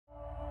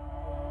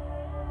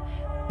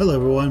Hello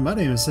everyone, my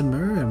name is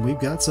Muir and we've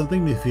got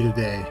something new for you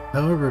today.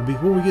 However,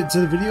 before we get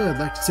into the video, I'd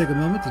like to take a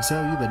moment to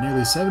tell you that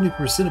nearly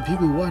 70% of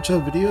people who watch our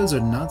videos are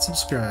not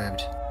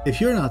subscribed. If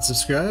you're not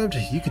subscribed,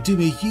 you could do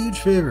me a huge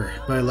favor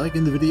by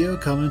liking the video,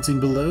 commenting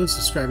below,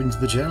 subscribing to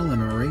the channel,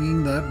 and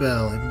ringing that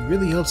bell. It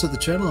really helps out the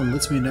channel and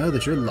lets me know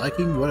that you're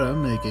liking what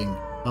I'm making.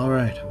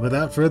 Alright,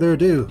 without further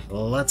ado,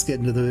 let's get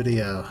into the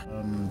video.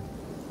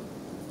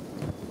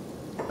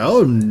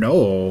 Oh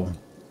no!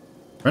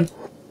 Run.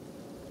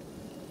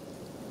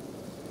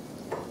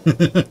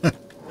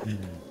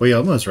 We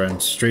almost ran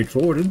straight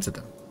forward into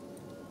them.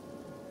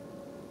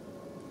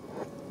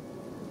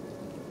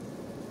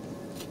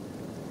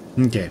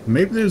 Okay,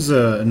 maybe there's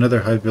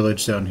another high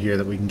village down here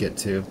that we can get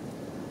to.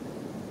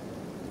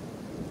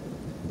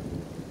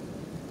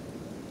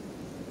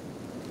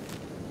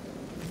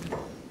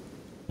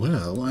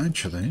 Well,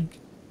 actually,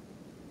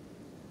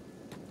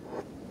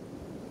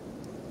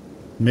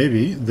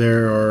 maybe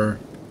there's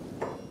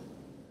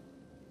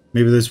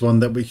one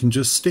that we can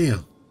just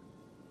steal.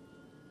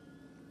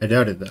 I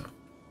doubt it, though.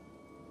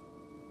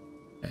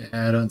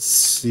 I don't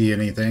see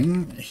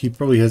anything. He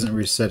probably hasn't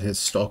reset his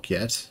stock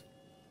yet.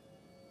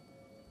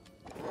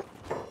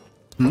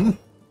 Yeah,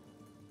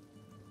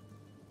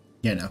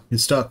 no.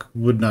 His stock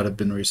would not have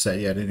been reset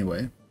yet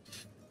anyway.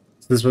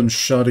 So this one's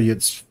shoddy.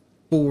 It's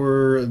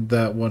 4.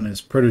 That one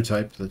is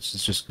prototype.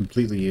 That's just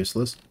completely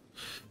useless.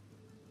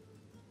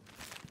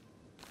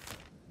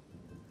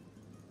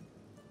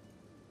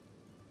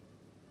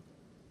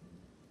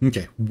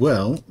 Okay,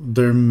 well,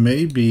 there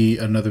may be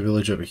another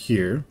village over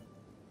here.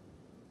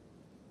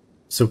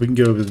 So if we can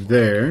go over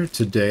there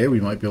today, we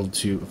might be able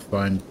to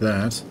find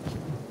that.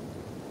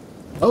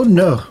 Oh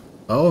no!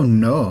 Oh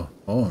no!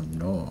 Oh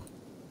no.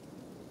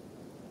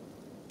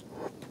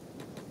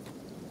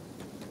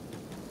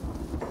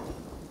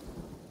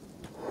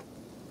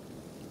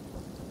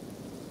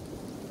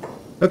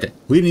 Okay,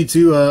 we need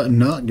to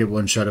not get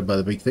one-shotted by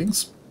the big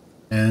things.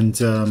 And,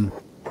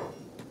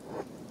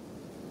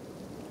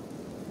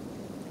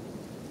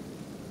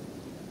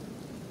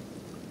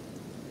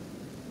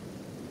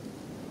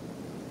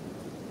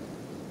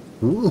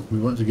 ooh, we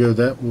want to go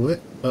that way.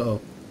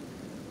 Uh-oh.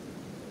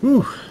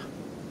 Whew.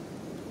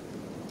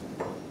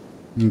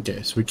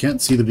 Okay, so we can't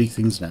see the big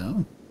things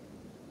now.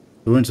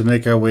 We want to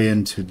make our way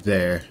into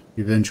there,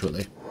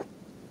 eventually.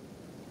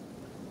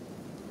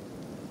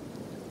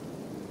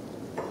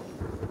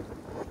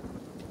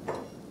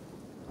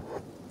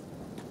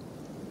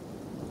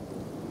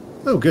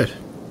 Oh, good.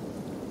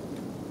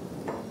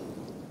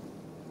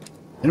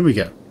 In we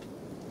go.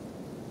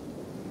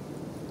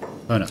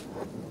 Oh no.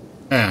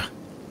 Ah.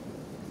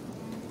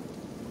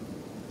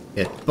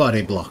 It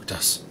body blocked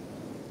us.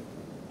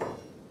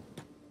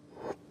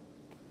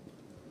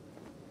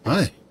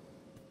 Hi.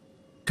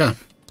 Come.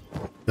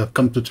 You have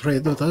come to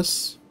trade with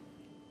us?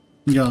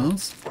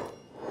 Yes.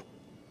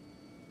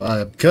 I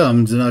have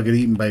come to not get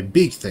eaten by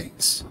big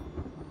things.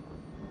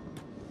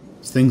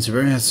 These things are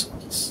very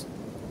assholes.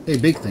 Hey,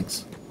 big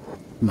things.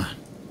 Come on.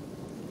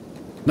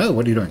 No,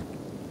 what are you doing?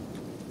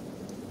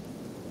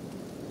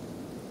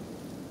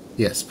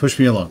 Yes, push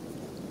me along.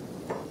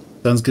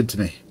 Sounds good to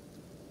me.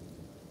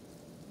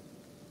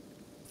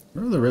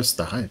 Where are the rest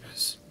of the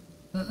hivers?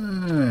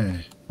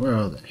 Where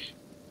are they?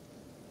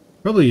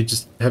 Probably you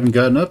just haven't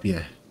gotten up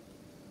yet.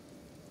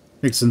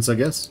 Makes sense, I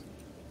guess.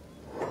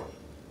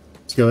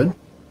 Let's go in.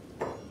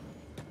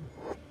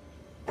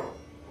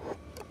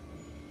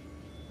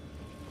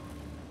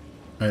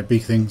 Alright,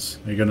 big things.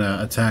 Are you gonna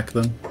attack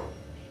them?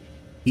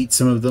 Eat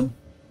some of them?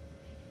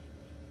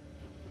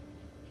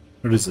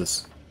 What is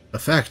this? A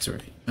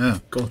factory. Oh,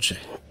 gotcha.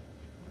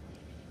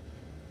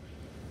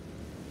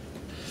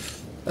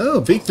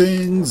 Oh, big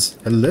things!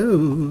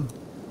 Hello!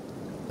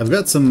 I've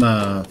got some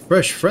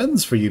fresh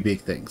friends for you, big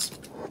things.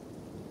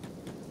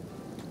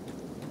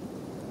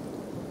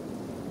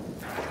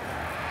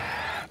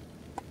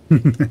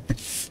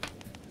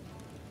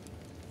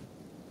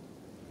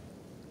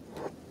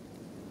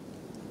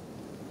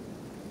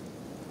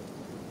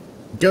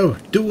 Go,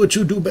 do what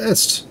you do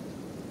best.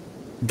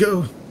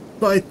 Go,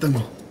 fight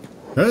them,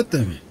 hurt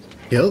them,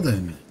 kill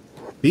them,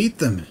 beat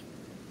them.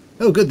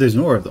 Oh good, there's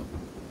more of them.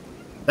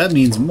 That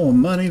means more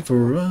money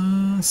for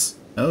us.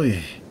 Oh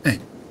yeah. Hey.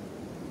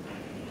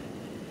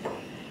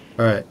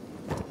 Alright.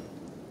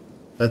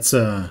 Let's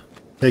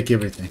take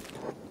everything.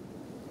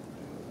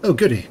 Oh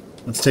goody.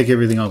 Let's take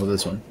everything off of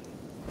this one.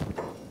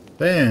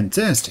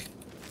 Fantastic.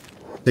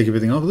 Take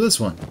everything off of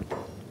this one.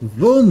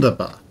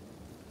 Wunderbar.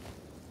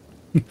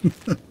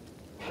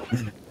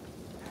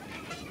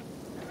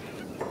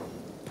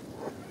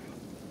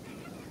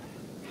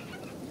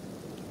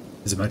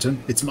 Is it my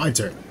turn? It's my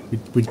turn.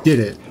 We did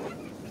it.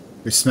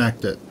 We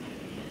smacked it.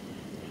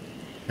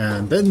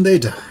 And then they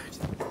died.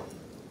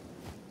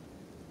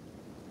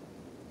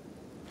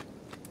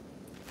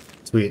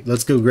 Sweet.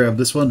 Let's go grab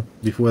this one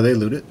before they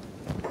loot it.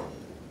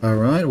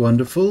 Alright,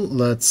 wonderful.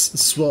 Let's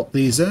swap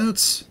these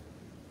out.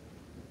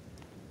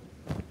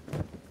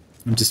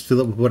 And just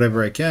fill it with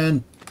whatever I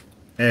can.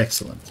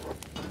 Excellent.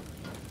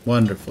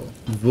 Wonderful.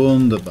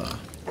 Wunderbar.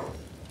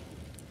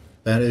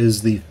 That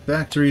is the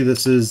factory.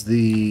 This is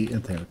the...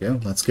 There we go.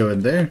 Let's go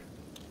in there.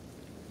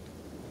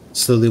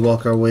 Slowly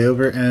walk our way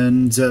over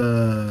and...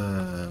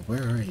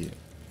 where are you?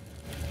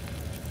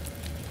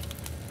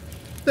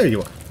 There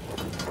you are.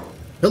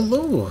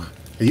 Hello.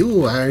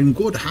 You are in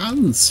good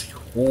hands,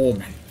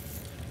 human.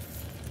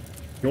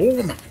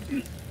 Human.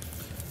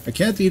 I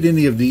can't eat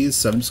any of these,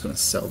 so I'm just going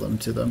to sell them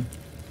to them.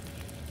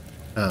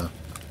 Oh.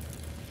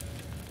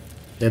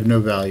 They have no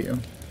value.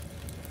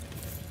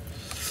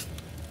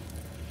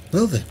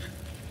 Well then.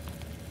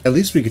 At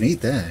least we can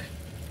eat that.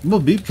 Well,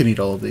 Beep can eat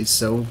all of these,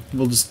 so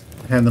we'll just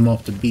hand them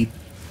off to Beep.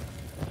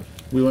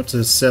 We want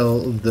to sell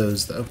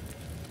those, though.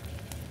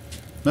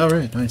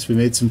 Alright, nice. We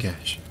made some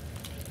cash.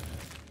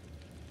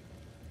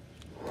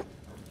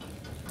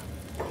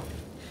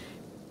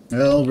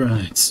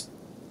 Alright.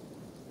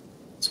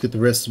 Let's get the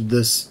rest of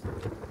this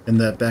in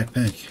that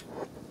backpack.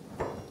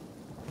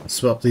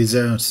 Swap these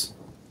out.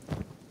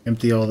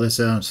 Empty all this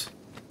out.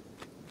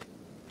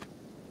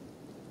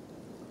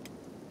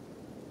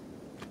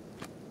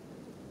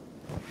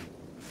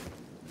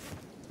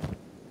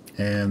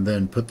 And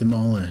then put them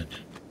all in.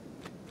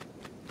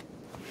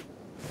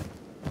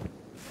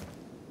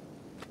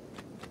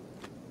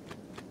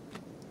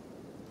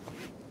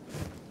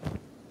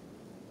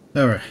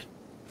 Alright.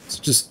 It's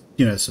just,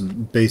 you know,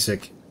 some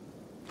basic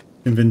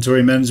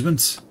inventory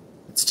management.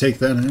 Let's take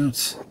that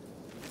out.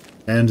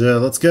 And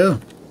let's go.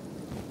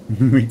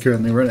 We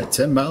currently run at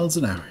 10 miles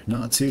an hour.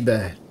 Not too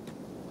bad.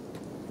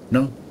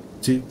 Not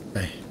too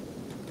bad.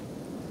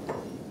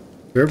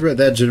 We're over at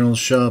that general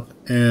shop,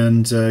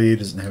 and he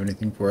doesn't have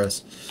anything for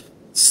us.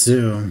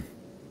 So,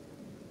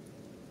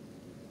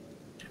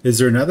 is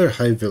there another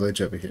high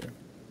village over here?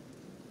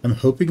 I'm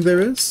hoping there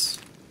is,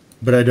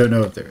 but I don't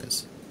know if there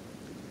is.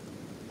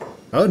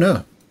 Oh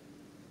no.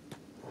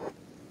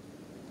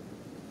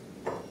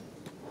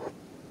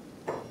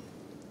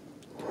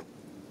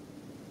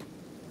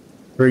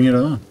 Bring it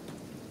on.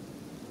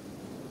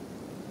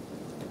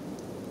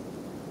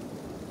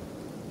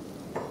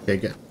 Okay,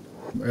 good.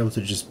 We're able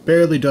to just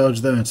barely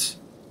dodge that.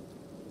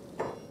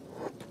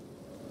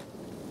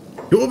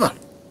 Over.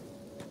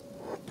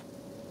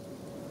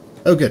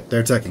 Oh good, they're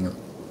attacking them.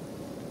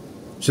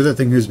 Shoot that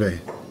thing who's bay.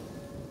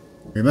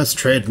 We must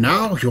trade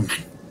now, human.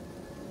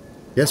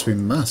 Yes, we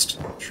must.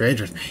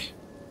 Trade with me.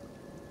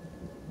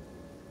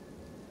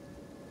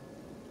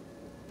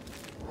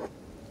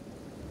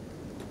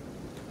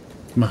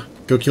 Come on,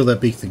 go kill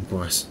that beak thing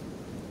for us.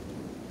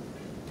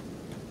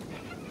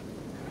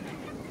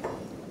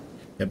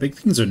 Yeah, big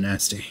things are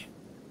nasty.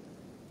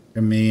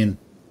 I mean,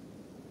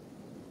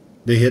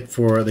 they hit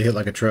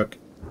like a truck.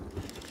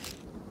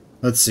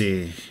 Let's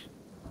see.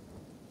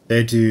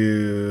 They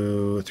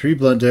do 3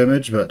 blunt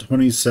damage, but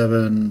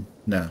 27...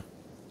 no.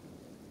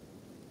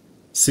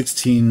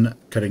 16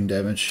 cutting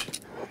damage.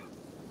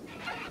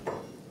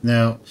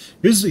 Now,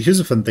 here's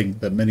a fun thing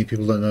that many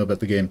people don't know about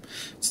the game.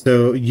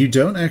 So, you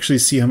don't actually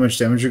see how much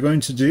damage you're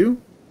going to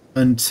do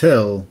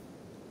until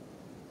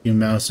you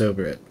mouse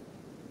over it.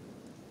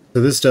 So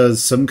this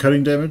does some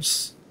cutting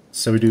damage,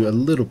 so we do a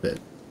little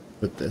bit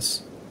with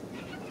this.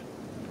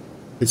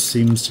 It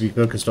seems to be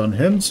focused on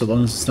him, so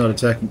long as it's not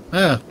attacking...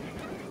 Ah!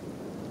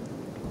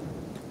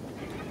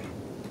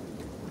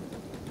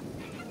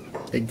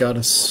 It got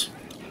us.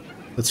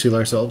 Let's heal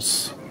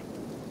ourselves.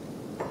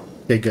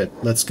 Okay, good.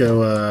 Let's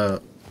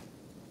go,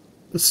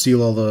 let's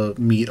steal all the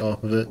meat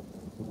off of it.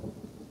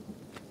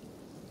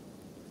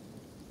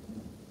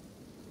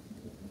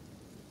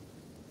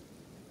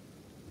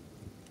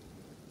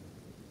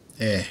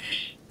 Eh.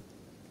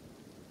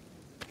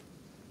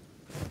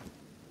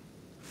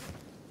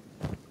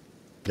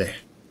 There.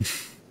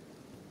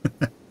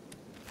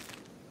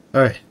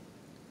 Alright.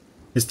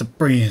 Mr.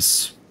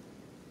 Breeze.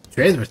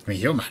 Trade with me,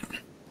 human.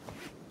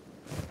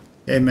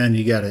 Hey man,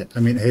 you got it.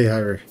 I mean, hey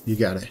Hyra, you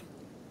got it.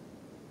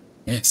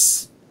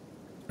 Yes.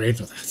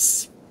 Trade with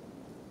us.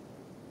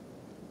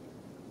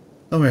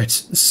 Alright,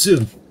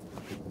 so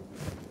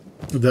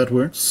that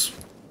works.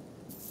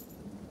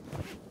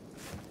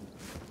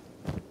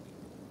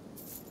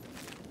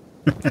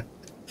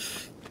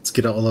 Let's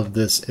get all of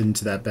this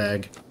into that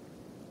bag.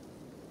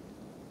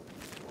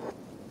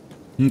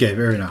 Okay,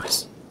 very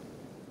nice.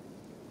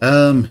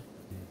 There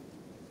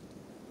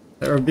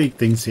are big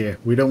things here.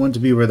 We don't want to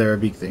be where there are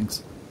big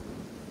things.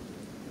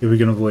 If we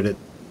can avoid it.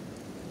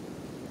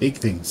 Big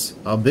things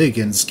are big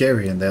and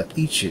scary and they'll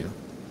eat you.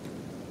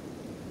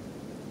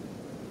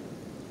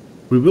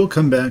 We will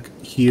come back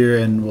here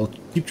and we'll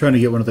keep trying to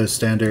get one of those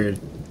standard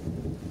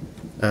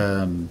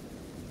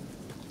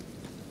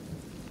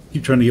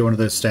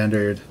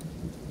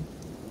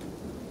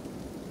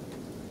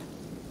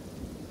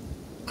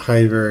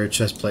Hiver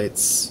chest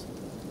plates.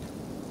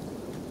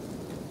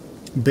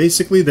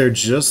 Basically, they're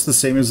just the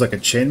same as like a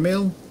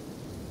chainmail,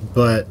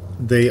 but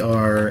they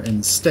are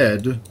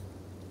instead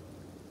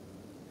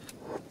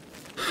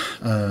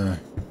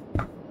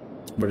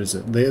what is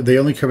it? They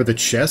only cover the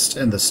chest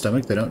and the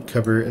stomach. They don't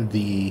cover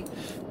the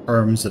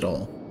arms at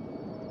all.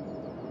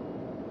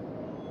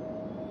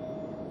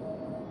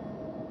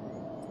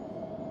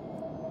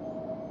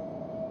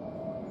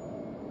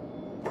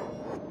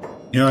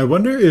 You know, I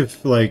wonder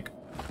if, like...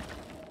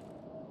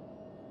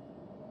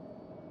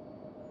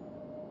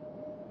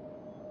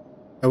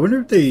 I wonder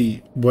if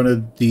they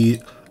wanted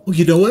the... Oh,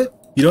 you know what?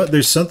 You know what?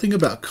 There's something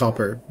about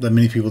copper that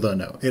many people don't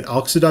know. It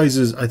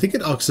oxidizes... I think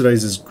it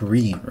oxidizes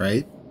green,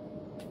 right?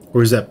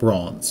 Or is that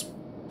bronze?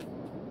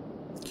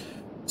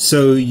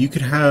 So you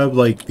could have,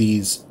 like,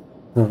 these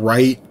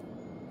bright...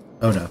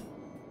 Oh, no.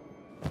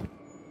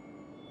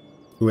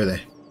 Who are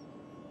they?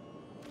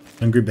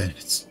 Hungry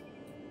bandits.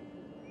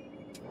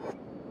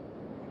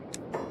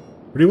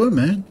 What do you want,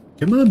 man?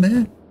 Come on,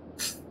 man.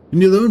 Leave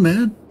me alone,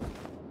 man.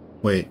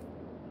 Wait.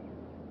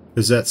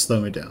 Does that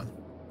slow me down?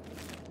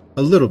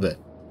 A little bit.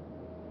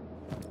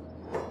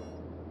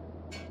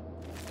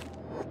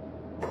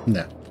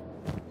 No.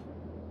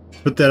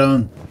 Put that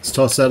on. Let's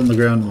toss that on the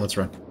ground and let's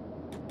run.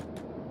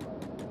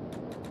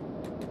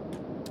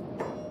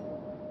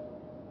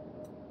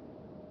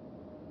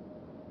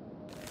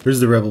 Where's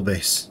the rebel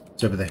base?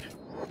 It's over there.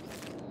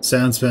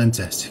 Sounds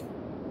fantastic.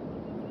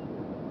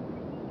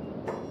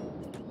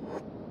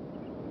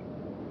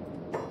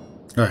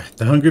 Alright,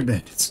 the Hungry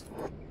Bandits.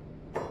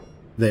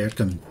 They're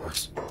coming for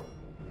us.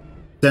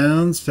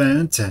 Sounds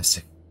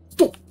fantastic.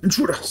 Stop!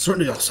 Intruder!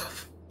 Surrender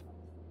yourself!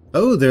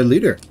 Oh, their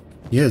leader.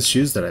 He has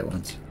shoes that I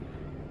want.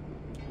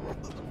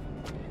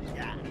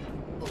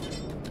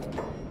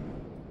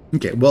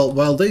 Okay, well,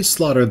 while they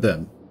slaughter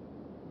them,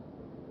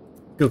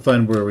 go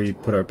find where we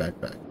put our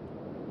backpack.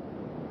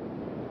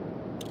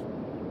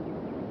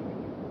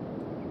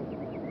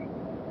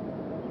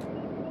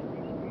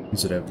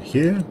 Is it over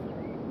here?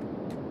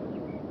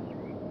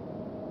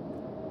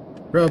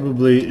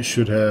 Probably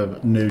should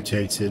have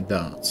notated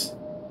that.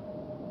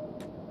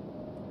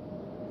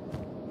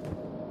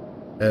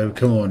 Oh,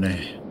 come on now.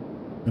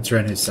 It's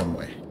around here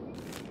somewhere.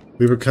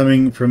 We were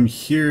coming from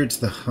here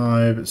to the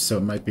hive, so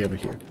it might be over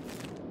here.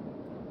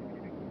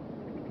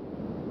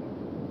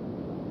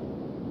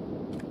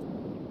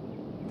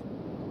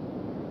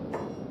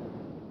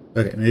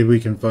 Okay, maybe we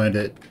can find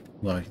it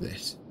like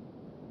this.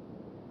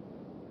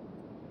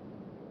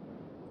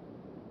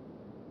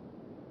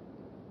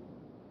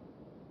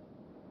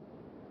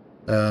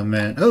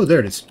 Man. Oh, there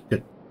it is.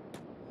 Good.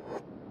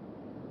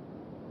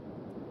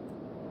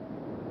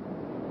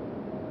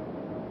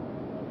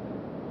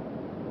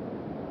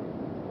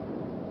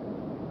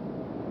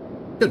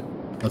 Good.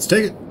 Let's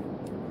take it.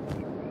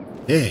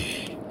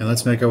 Yay. And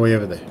let's make our way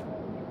over there.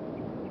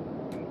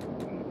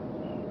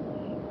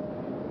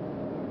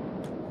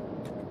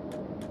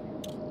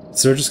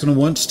 So we're just going to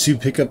want to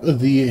pick up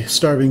the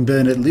starving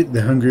bandit,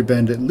 the hungry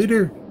bandit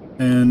leader,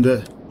 and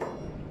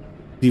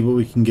see what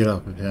we can get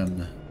off of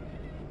him.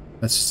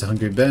 That's just the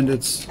hungry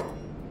bandits.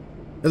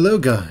 Hello,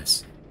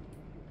 guys.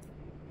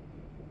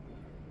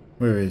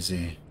 Where is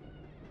he?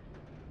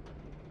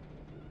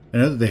 I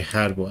know that they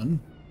had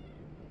one.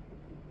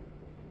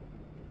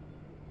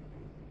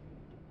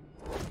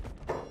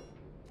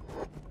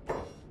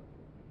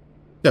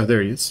 Yeah,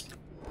 there he is.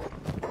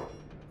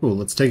 Cool,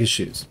 let's take his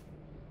shoes.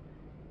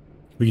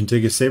 We can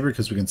take his saber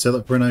because we can sell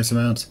it for a nice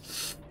amount.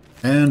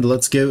 And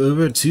let's go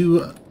over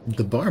to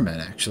the barman,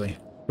 actually,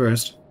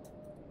 first.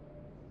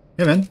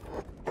 Hey, man.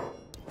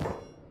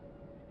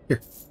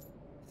 Here.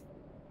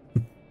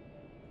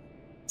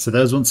 So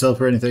those won't sell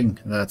for anything.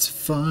 That's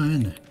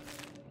fine.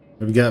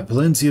 We've got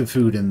plenty of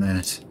food in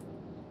that.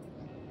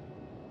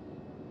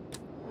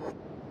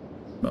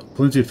 Well,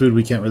 plenty of food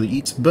we can't really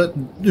eat, but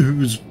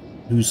who's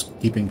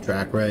keeping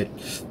track, right?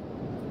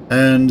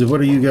 And what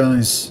are you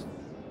guys?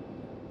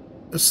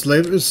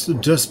 Slavers,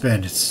 dust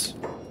bandits.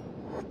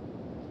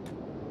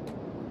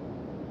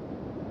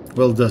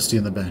 Well, Dusty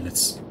and the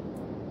bandits.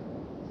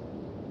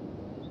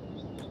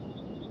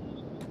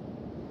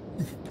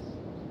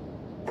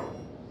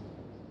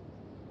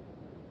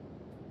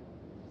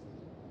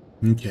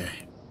 Okay.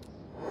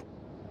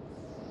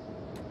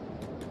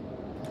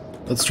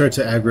 Let's try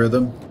to aggro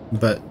them,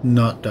 but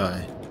not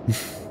die.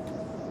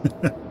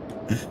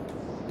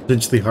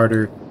 Potentially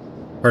harder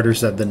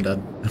said than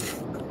done.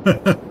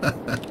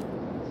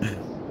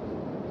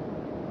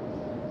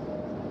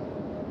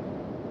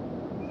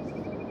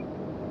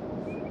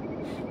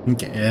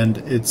 Okay, and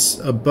it's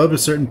above a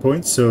certain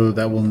point, so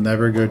that will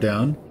never go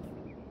down.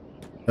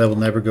 That will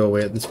never go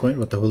away at this point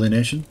with the Holy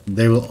Nation.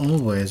 They will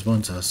always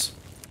want us.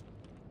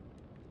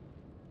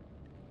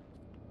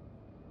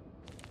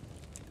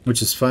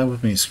 Which is fine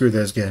with me. Screw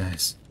those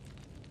guys.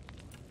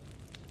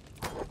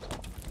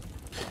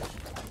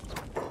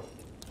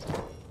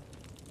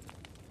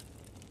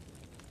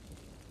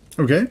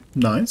 Okay,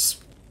 nice.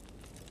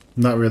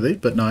 Not really,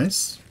 but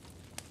nice.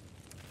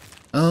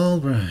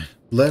 Alright,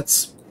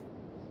 let's...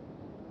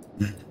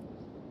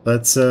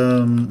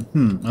 I'm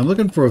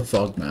looking for a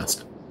fog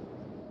mask.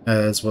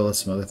 As well as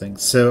some other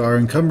things. So our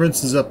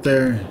encumbrance is up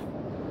there.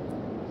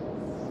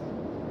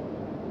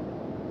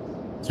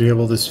 So we have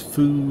all this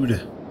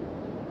food.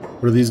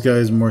 What are these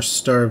guys more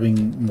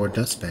starving, more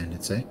dust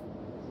bandits, eh?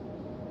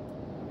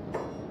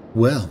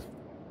 Well,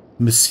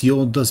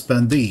 Monsieur Dust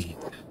Bandit.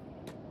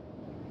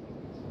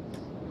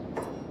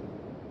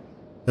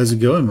 How's it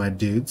going, my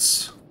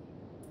dudes?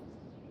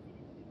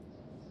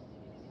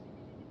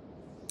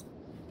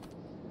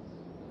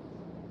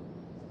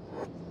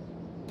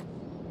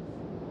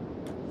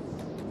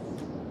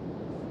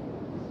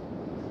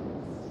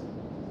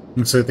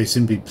 Looks like they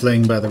seem to be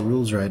playing by the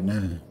rules right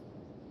now.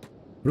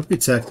 What if we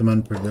attack them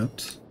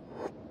unprovoked?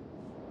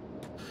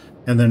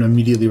 And then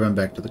immediately run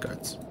back to the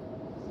guards.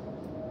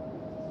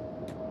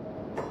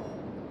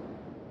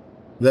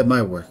 That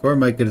might work, or it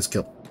might get us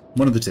killed.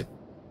 One of the two.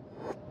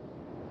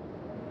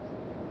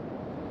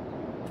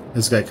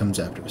 This guy comes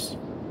after us.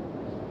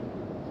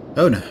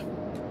 Oh no.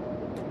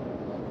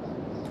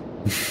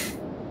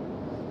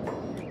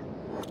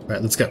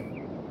 Alright, let's go.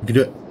 We can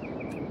do it.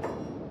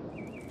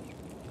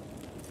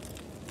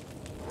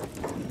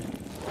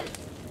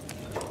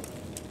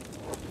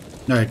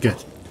 Alright, good.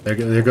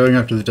 They're going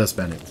after the dust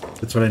bandits.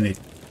 That's what I need.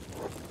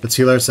 Let's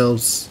heal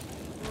ourselves.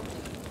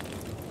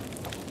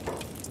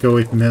 Let's go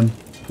away from him.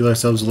 Heal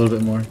ourselves a little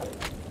bit more.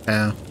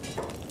 Ow.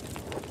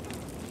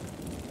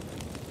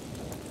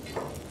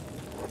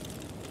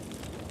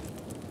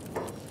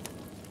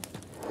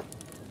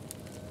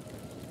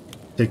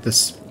 Take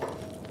this.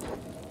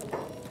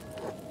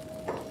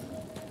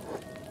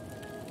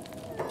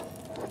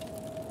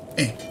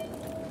 Hey.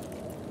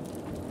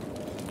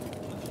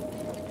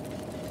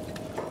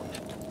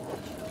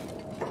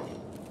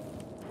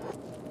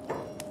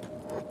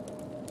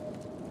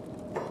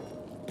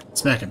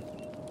 Smack him.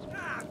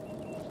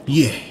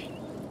 Yeah.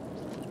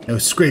 No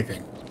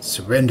scraping.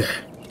 Surrender.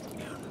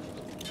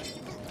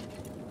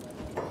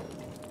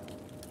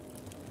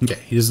 Okay,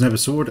 he doesn't have a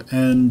sword,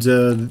 and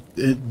did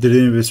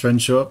any of his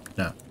friends show up?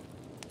 No.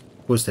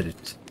 Of course they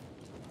didn't.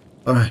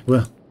 Alright,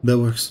 well, that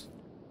works.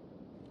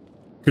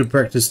 Could have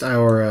practiced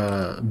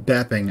our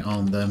bapping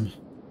on them.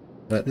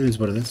 But it is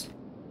what it is.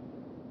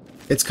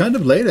 It's kind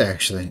of late,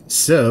 actually,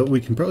 so we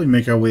can probably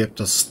make our way up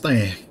to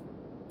Stag.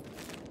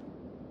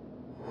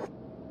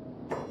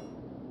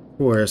 Of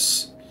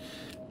course,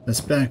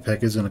 this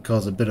backpack is going to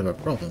cause a bit of a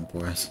problem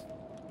for us.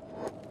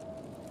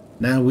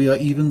 Now we are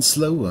even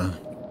slower.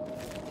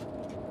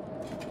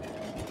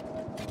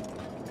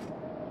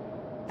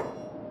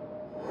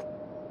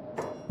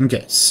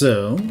 Okay,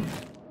 so...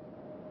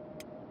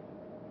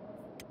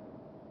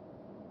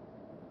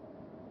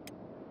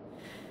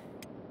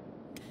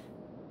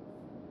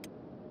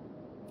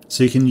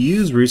 So you can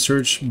use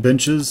research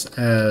benches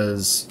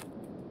as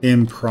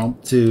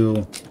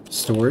impromptu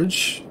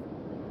storage,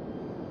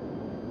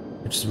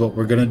 which is what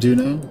we're going to do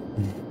now.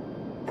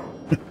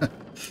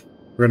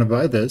 We're going to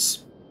buy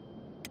this.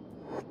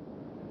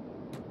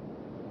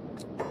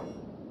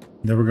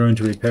 Then we're going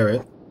to repair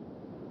it.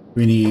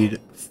 We need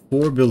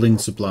 4 building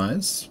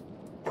supplies.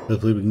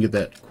 Hopefully we can get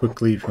that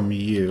quickly from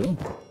you.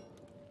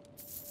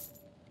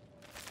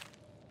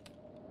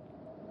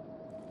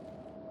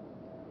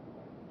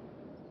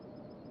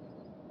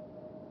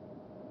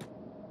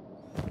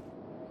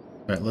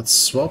 Alright, let's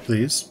swap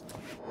these.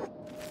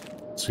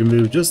 So we can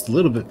move just a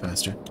little bit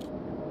faster.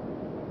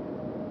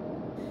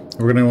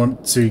 We're going to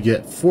want to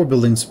get 4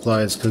 building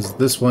supplies because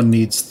this one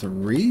needs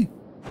 3.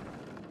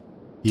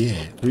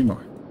 Yeah, 3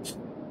 more.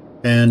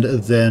 And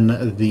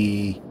then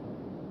the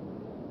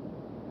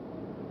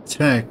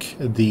tech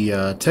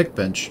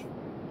bench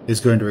is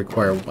going to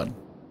require 1.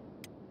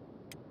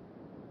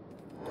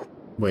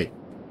 Wait.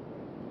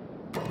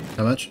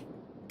 How much?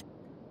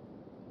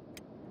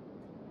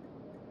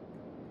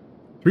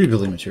 3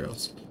 building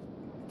materials.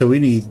 So we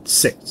need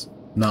 6,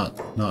 not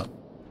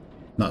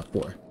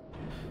 4.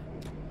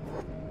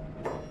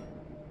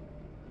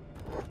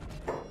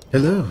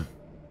 Hello.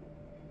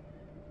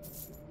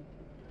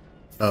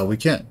 Oh, we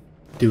can't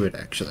do it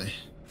actually.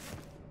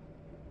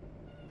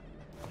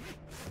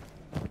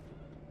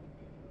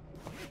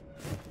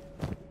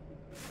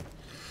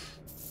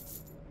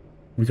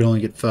 We can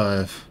only get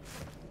 5.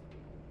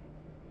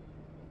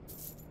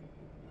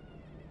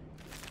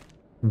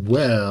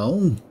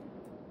 Well,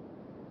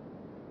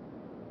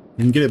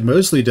 we can get it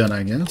mostly done,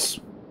 I guess.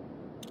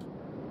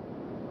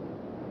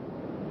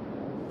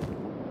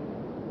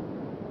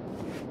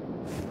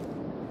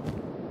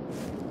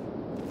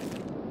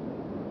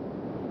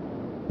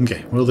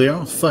 Okay, well they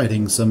are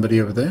fighting somebody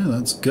over there,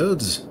 that's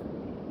good.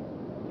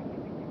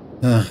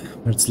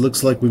 It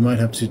looks like we might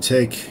have to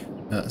take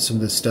some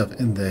of this stuff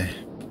in there.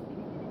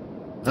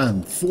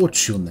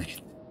 Unfortunately.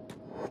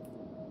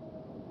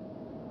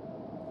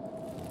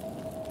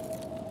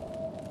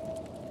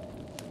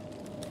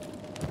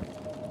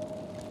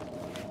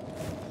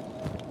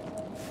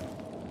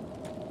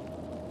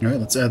 Alright,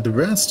 let's add the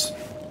rest.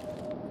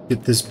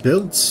 Get this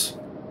built.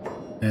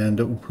 And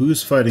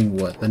who's fighting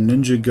what? The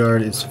Ninja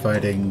Guard is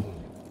fighting...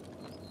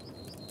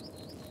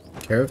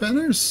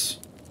 Caravanners?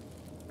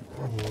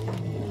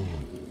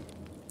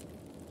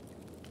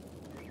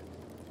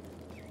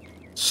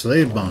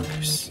 Slave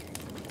mongers.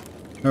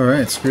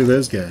 Alright, screw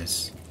those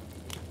guys.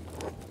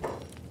 I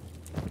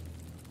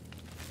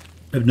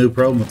have no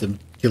problem with them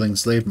killing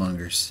slave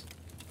mongers.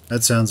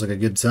 That sounds like a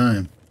good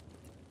time.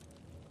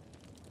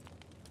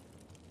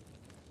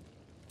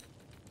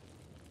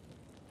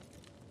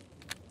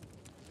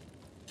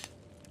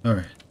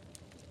 Alright.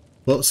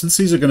 Well, since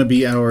these are going to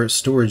be our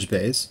storage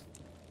bays,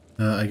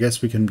 I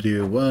guess we can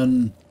do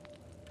 1,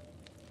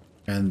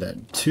 and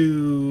then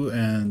 2,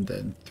 and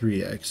then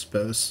 3, I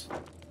suppose.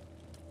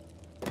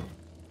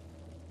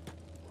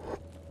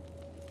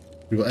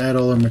 We will add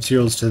all our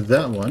materials to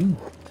that one.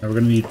 And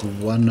we're going to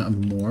need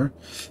one more.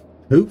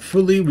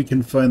 Hopefully we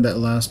can find that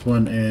last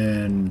one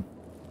in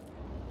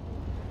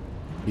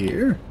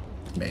here.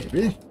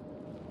 Maybe.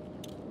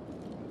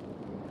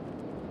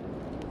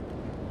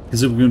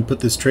 Because if we can put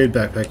this trade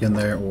backpack in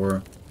there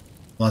or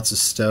lots of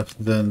stuff,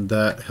 then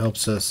that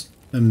helps us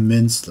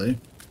immensely.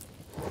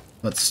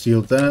 Let's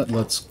steal that.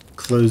 Let's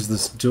close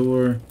this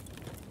door.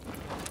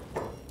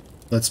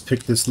 Let's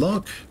pick this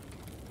lock.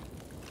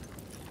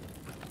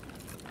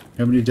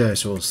 How many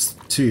dice rolls?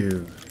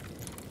 2.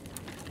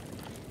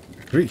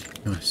 3.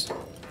 Nice.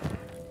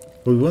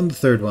 Well, we won the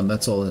third one.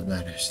 That's all that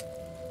matters.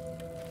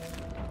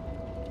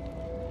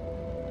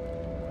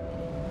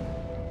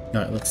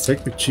 All right. Let's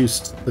take the chew.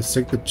 Let's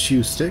take the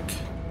chew stick.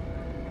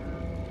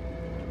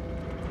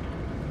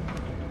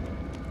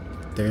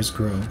 There's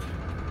Grog.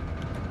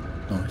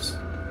 Nice.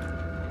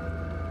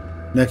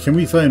 Now, can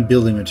we find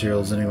building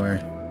materials anywhere?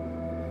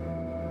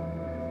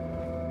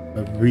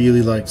 I'd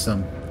really like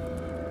some.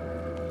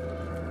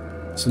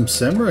 Some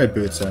samurai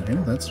boots out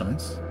here. That's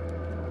nice.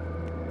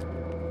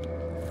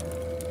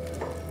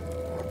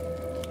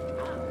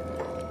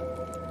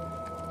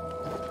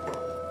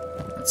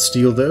 Let's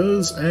steal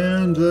those,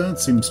 and that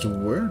seems to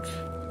work.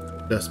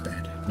 Dust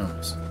band.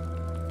 Nice.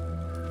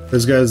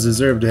 Those guys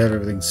deserve to have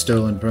everything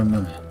stolen from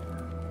them.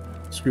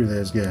 Screw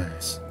those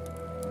guys.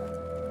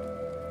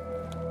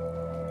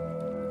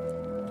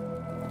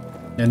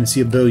 And is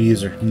he a bow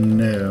user?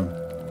 No.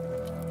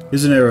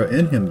 There's an arrow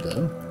in him,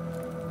 though.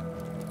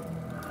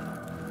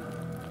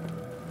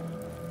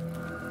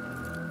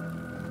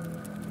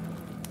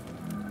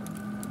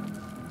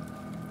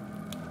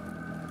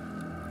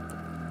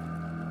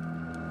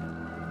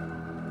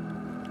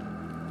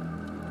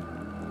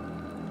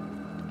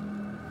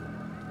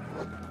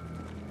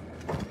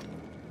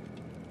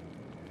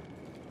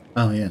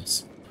 Oh,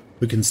 yes.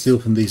 We can steal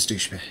from these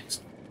douchebags.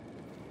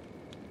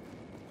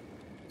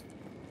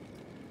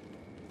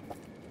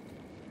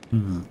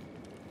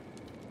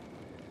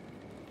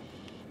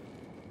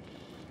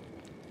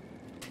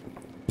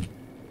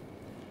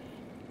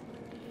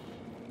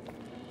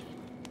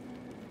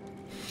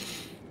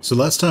 So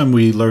last time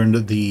we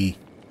learned the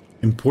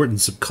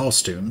importance of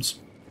costumes.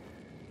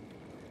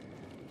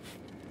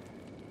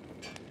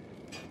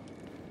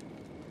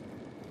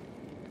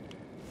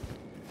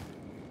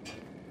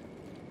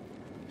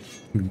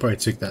 We can probably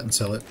take that and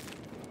sell it.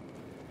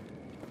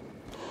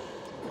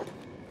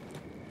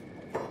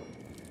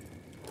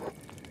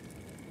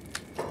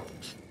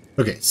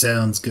 Okay,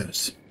 sounds good.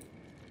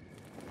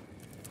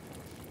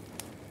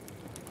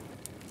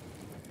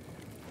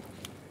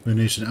 The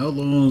Nation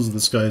Outlaws,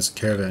 this guy's a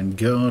Caravan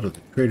God of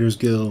the Traders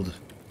Guild.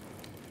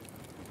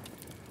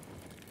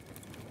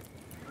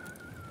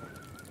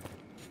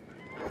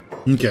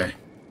 Okay.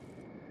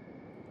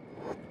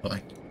 Well,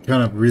 I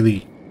kind of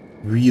really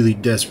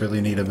desperately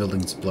need a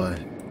building supply.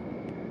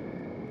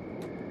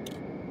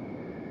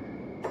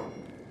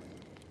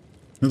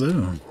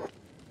 Hello.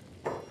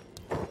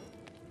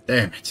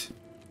 Damn it.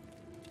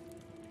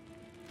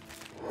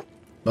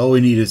 All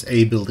we need is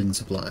a building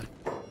supply.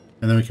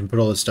 And then we can put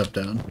all this stuff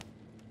down.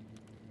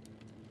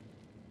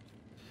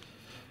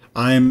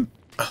 I'm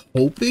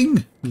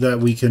hoping that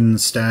we can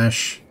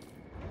stash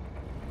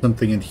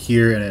something in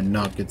here and it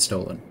not get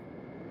stolen.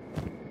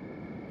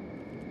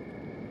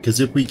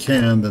 Because if we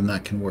can, then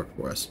that can work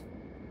for us.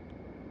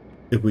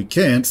 If we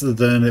can't,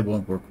 then it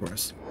won't work for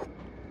us.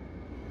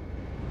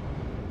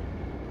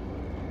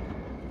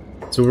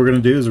 So what we're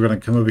going to do is we're going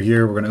to come over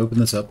here, we're going to open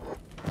this up.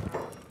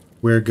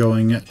 We're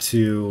going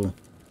to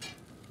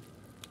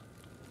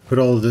put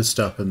all of this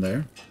stuff in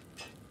there.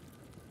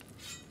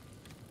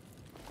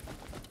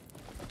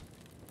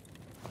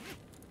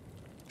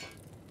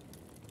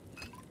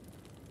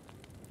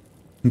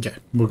 Okay,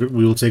 we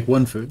will take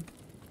one food.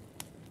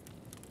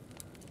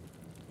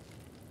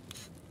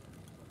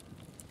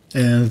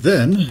 And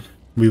then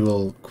we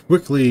will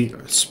quickly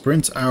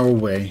sprint our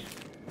way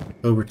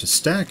over to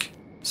Stack,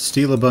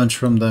 steal a bunch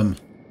from them,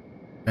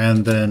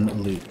 and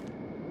then leave.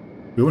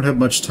 We won't have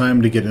much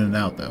time to get in and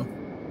out, though.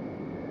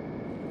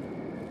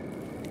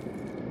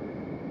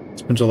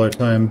 Spent all our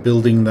time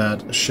building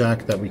that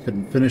shack that we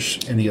couldn't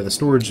finish any of the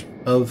storage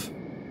of.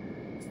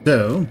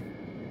 So,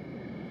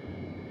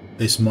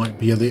 this might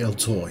be a little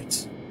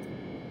tight.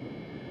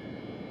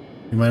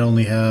 We might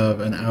only have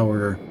an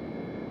hour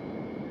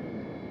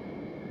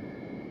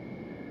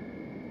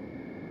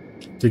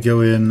to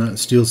go in,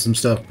 steal some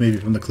stuff maybe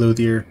from the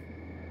clothier,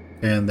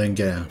 and then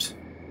get out.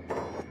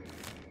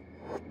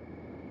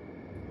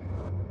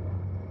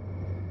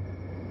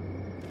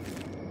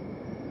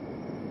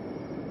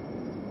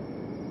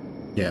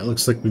 Yeah, it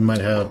looks like we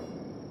might have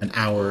an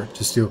hour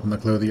to steal from the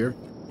clothier.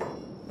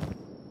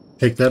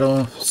 Take that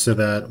off so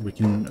that we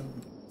can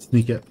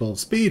sneak at full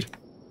speed.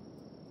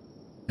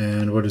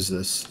 And what is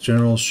this?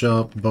 General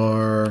shop,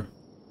 bar.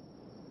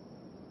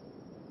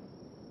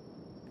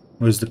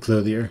 Where's the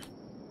clothier?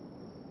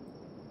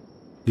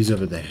 He's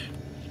over there.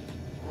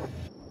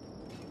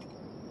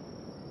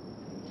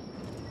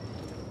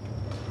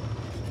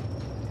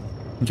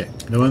 Okay,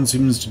 no one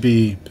seems to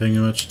be paying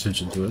much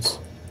attention to us.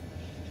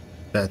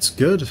 That's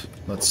good.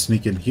 Let's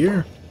sneak in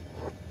here.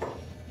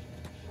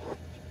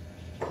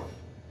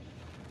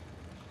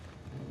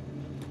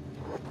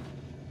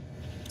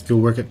 Go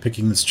work at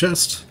picking this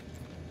chest.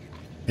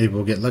 Maybe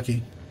we'll get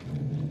lucky.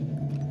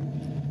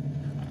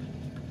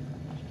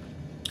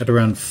 At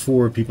around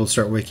 4, people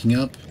start waking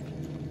up.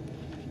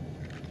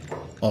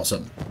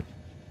 Awesome.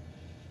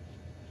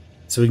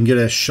 So we can get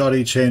a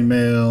shoddy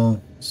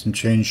chainmail, some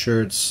chain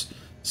shirts,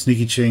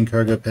 sneaky chain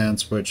cargo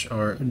pants, which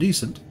are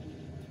decent.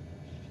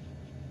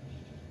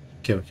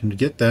 Okay, we can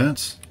get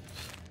that.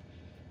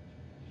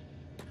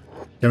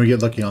 Can we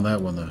get lucky on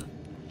that one, though?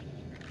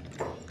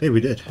 Hey, we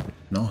did.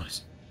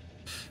 Nice.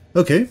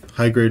 Okay,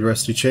 high-grade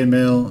rusty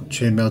chainmail,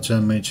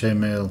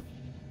 chainmail,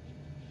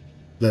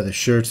 leather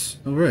shirts.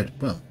 Alright,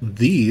 well,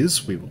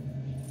 these we will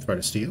try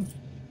to steal.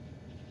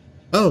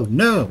 Oh,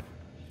 no!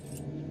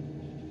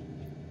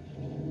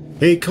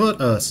 He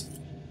caught us!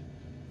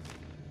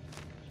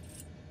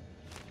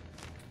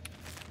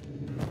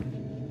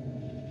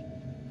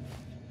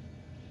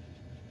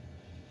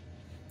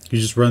 He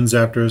just runs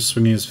after us,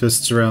 swinging his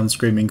fists around,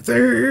 screaming,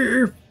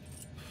 "There!"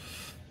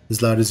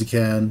 as loud as he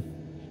can.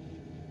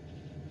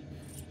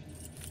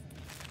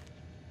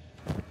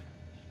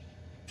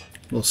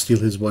 We'll steal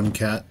his one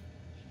cat.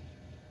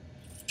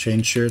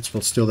 Chain shirts,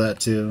 we'll steal that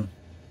too.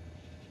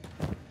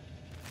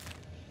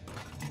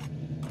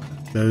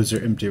 Those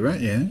are empty, right?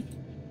 Yeah.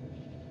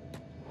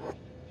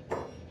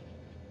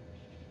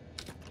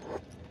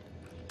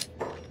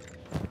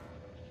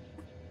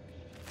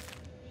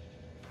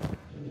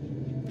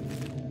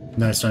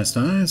 Nice, nice,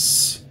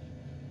 nice.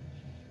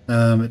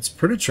 It's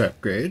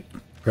prototype grade.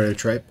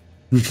 Prototype.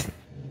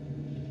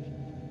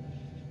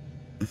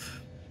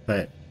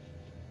 Right.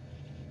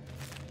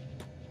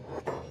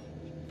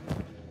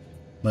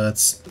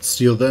 Let's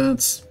steal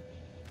that.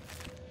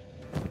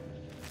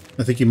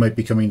 I think he might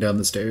be coming down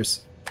the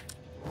stairs.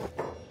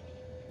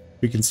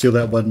 We can steal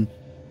that one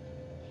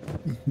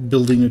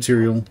building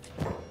material.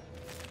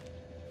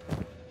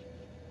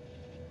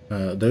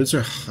 Those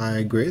are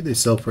high grade. They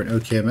sell for an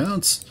okay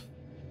amount.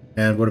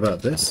 And what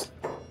about this?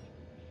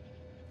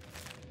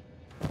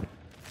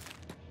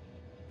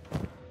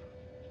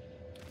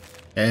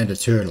 And a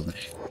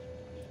turtleneck.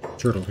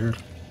 Turtle.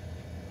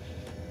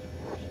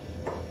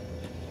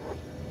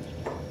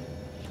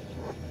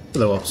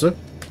 Hello, officer.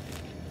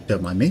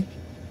 Don't mind me.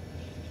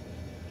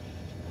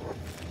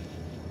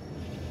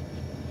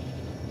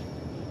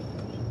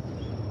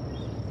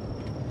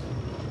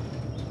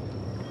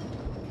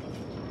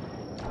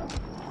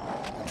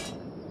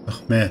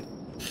 Oh, man.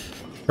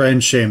 Pride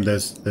and shame,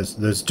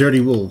 those dirty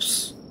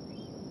wolves.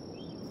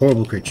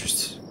 Horrible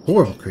creatures.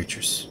 Horrible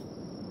creatures.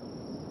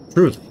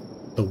 Truly,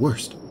 the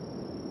worst.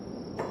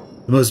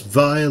 The most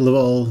vile of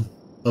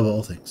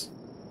all things.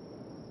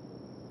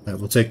 Alright,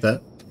 we'll take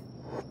that.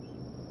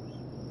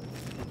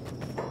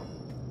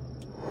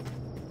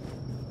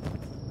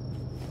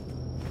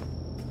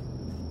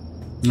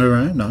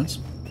 Alright, nice.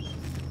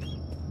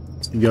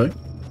 Let's keep going.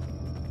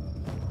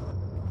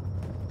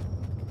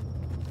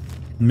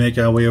 Make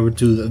our way over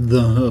to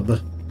the hub.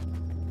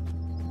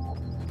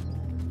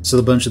 So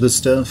a bunch of this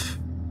stuff.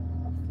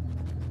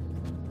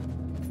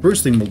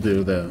 First thing we'll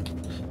do, though,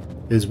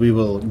 is we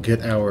will get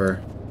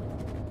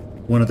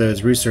one of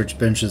those research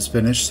benches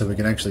finished so we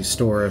can actually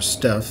store our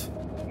stuff.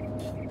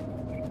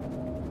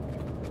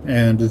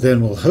 And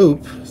then we'll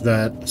hope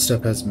that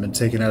stuff hasn't been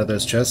taken out of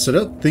those chests. I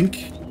don't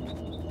think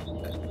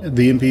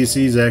the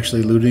NPCs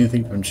actually loot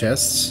anything from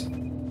chests,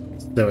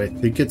 so I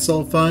think it's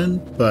all fine,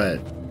 but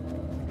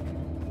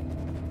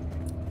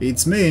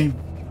beats me.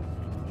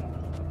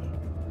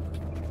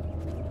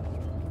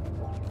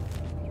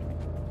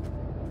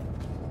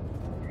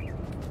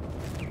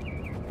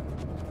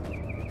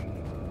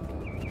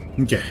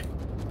 Okay,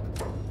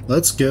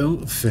 let's go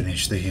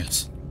finish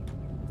these.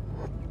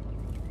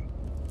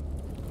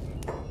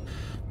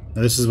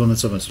 Now this is one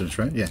that's almost finished,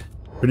 right? Yeah,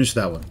 finish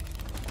that one.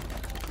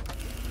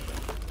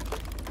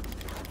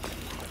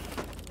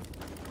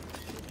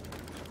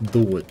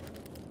 Do it.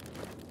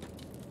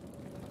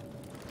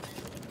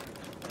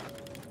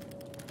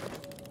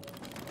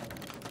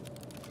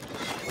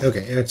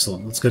 Okay,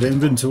 excellent. Let's go to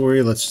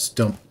inventory. Let's just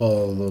dump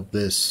all of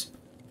this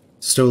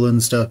stolen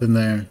stuff in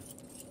there.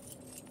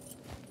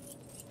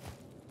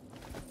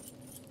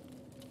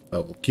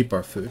 Oh, we'll keep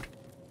our food.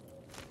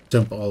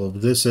 Dump all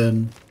of this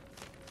in.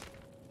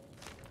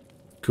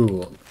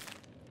 Cool.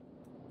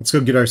 Let's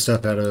go get our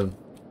stuff out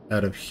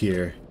of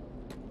here.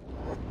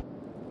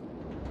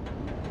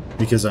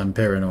 Because I'm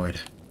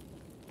paranoid.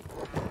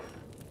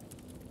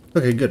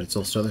 Okay, good. It's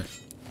all still there.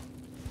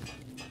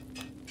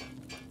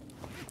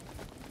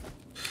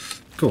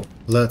 Cool.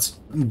 Let's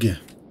get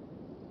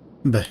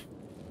back.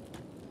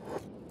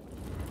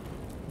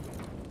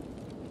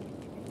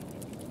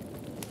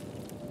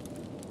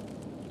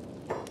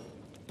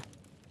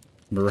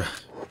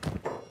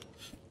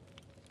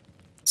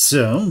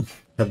 So,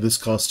 have this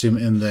costume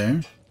in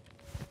there.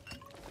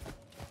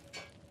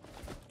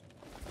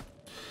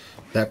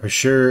 That for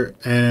sure,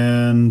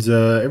 and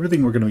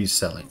everything we're going to be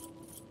selling.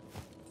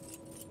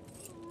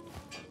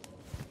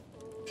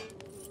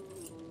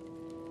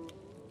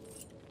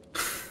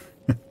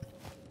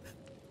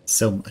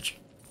 so much.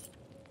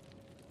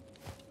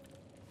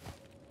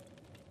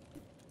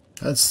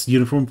 That's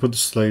uniform for the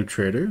slave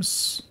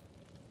traders.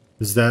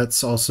 Is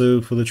that also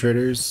for the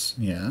traders?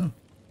 Yeah.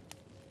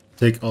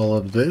 Take all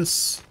of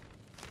this.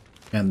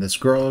 And this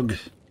grog.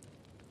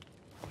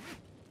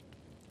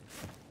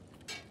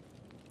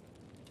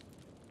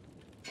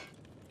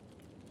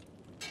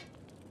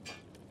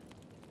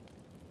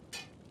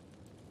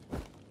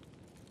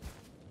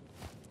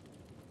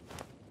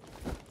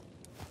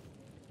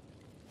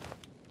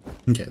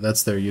 Okay,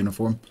 that's their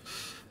uniform.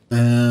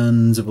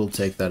 And we'll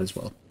take that as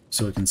well,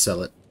 so we can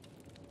sell it.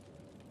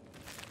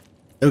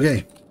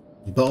 Okay,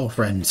 ball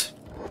friend.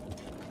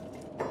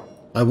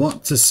 I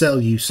want to sell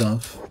you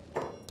stuff.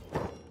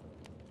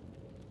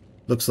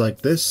 Looks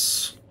like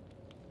this.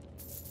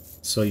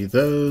 Sell you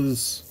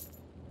those.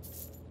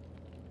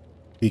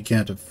 He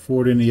can't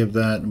afford any of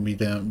that, and we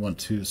don't want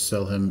to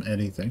sell him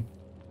anything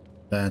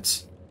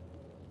that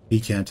he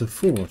can't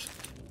afford.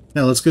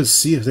 Now let's go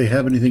see if they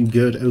have anything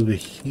good over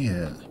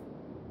here.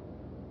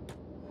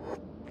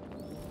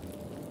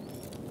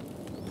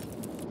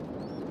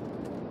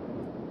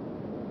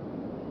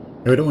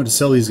 We don't want to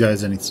sell these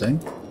guys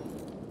anything,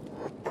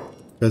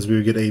 because we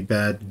would get a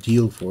bad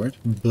deal for it,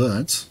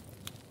 but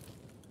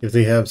if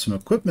they have some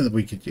equipment that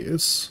we could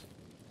use,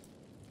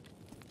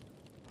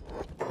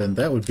 then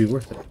that would be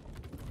worth it.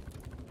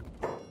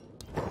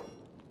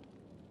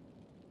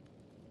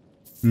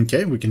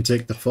 Okay, we can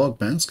take the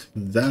fog mask.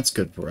 That's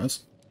good for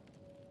us.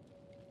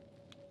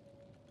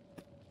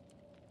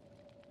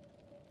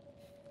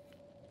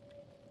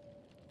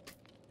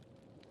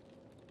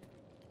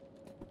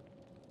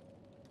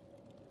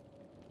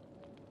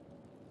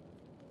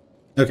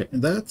 Okay,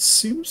 that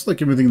seems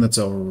like everything that's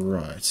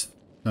alright.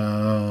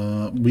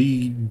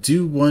 We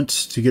do want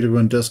to get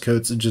everyone dust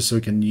coats just so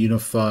we can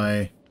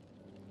unify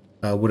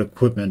what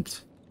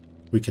equipment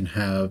we can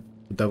have,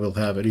 that we'll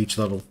have at each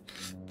level.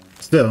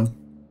 So,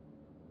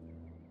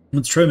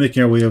 let's try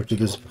making our way over to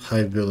this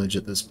high village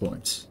at this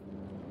point.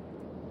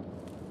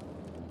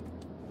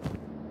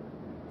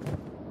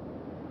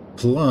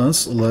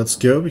 Plus, let's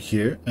go over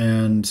here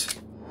and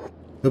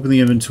open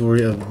the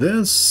inventory of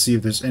this, see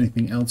if there's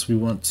anything else we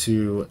want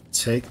to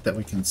take that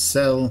we can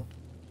sell.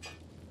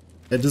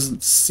 It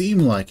doesn't seem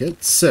like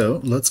it,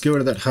 so let's go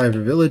to that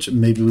Hiver village.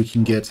 Maybe we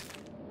can get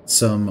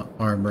some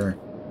armor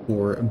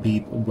for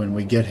Beep when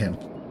we get him.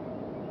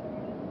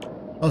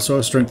 Also,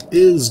 our strength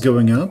is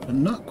going up,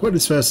 not quite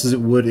as fast as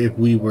it would if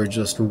we were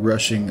just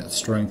rushing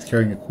strength,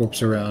 carrying a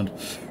corpse around,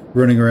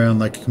 running around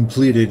like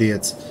complete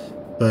idiots,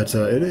 but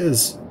it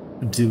is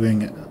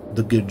doing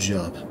the good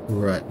job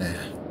right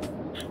now.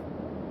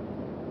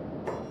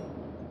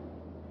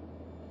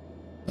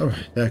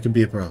 Alright, that could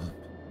be a problem.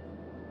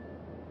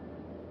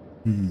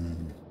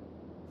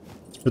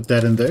 Let's put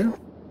that in there.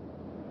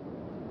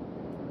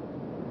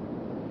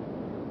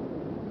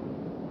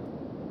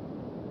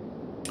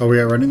 Are we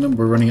outrunning them?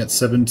 We're running at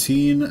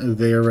 17,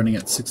 they are running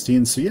at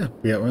 16, so yeah,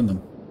 we outrun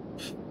them.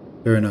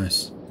 Very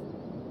nice.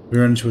 We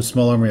run into a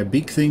small army of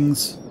beak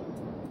things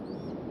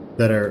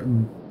that are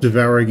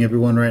devouring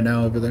everyone right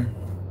now over there.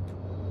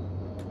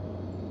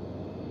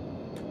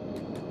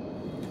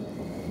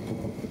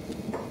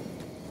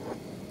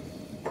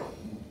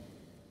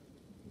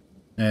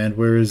 And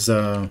where's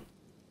the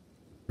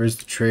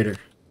trader?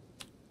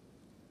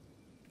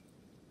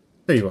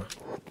 There you are.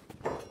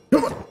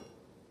 Come on!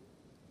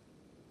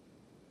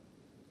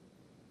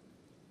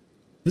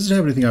 Doesn't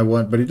have anything I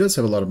want, but he does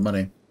have a lot of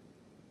money.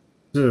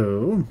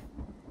 So,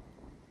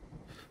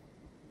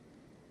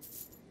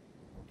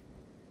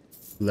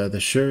 leather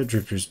shirt,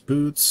 drifter's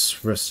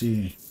boots,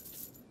 rusty.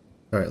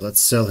 Alright, let's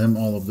sell him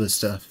all of this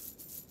stuff.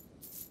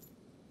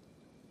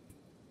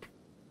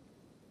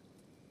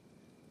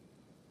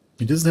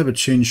 He doesn't have a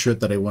chain shirt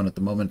that I want at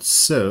the moment,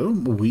 so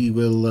we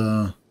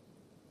will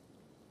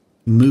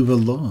move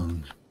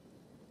along.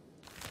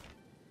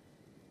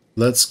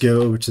 Let's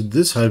go over to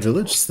this high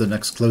village, it's the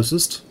next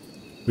closest.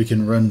 We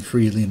can run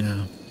freely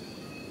now.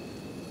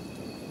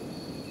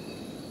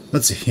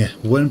 Let's see, yeah,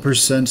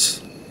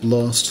 1%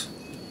 lost.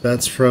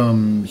 That's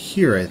from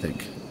here, I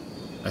think.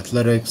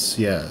 Athletics,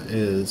 yeah,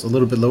 is a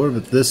little bit lower,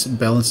 but this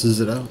balances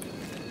it out.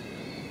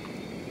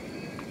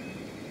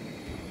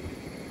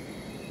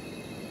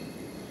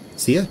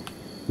 So yeah,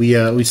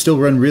 we still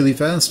run really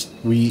fast.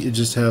 We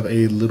just have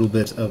a little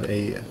bit of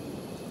a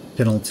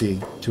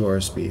penalty to our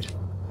speed.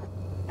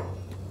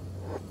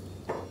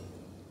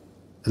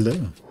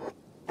 Hello.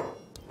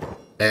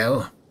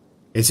 Oh,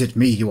 is it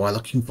me you are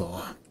looking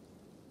for?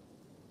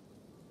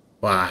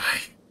 Why?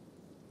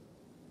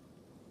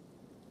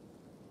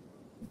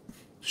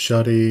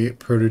 Shoddy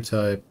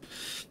prototype.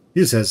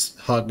 He just has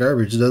hot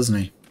garbage, doesn't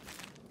he?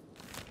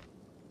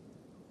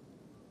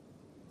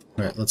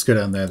 Alright, let's go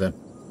down there then.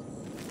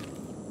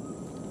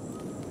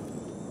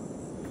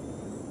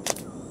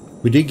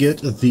 We did get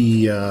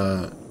the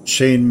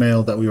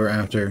chainmail that we were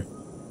after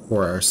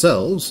for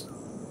ourselves.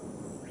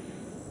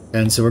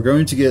 And so we're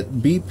going to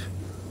get Beep.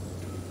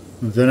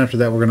 Then after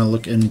that we're going to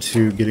look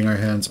into getting our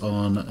hands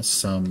on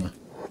some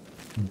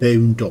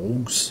bone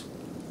dogs.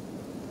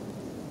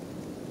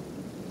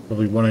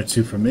 Probably one or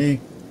two for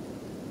me.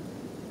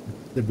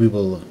 Then we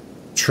will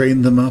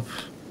train them up.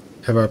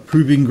 Have our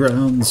proving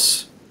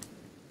grounds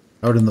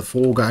out in the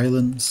Fog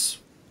Islands.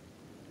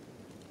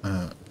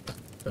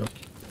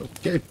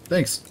 Okay,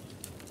 thanks.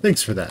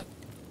 Thanks for that.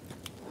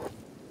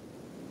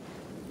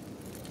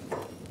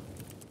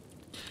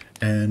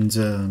 And,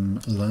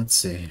 let's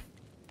see.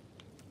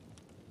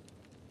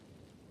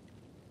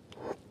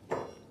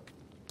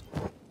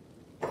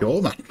 Yo,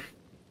 man.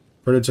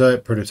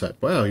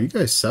 Prototype. Wow, you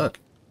guys suck.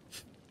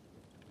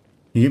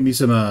 You get me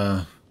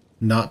some,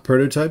 not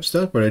prototype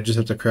stuff, but I just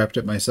have to craft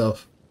it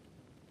myself.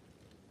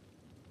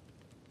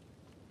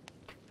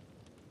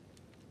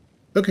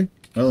 Okay,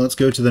 well, let's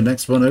go to the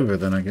next one over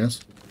then, I guess.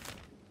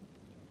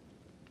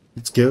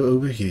 Let's go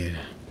over here.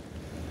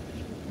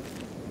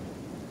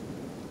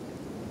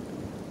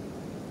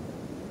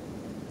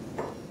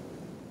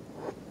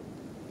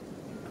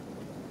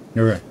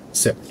 Alright,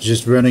 so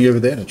just running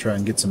over there to try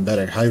and get some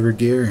better hybrid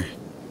gear.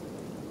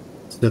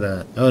 So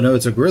that... Oh no,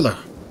 it's a gorilla.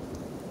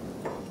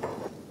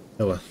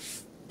 Oh well.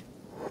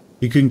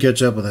 He couldn't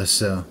catch up with us,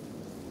 so...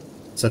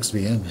 Sucks to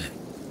be him.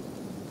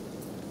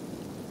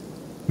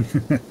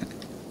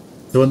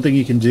 The one thing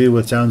you can do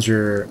with towns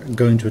you're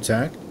going to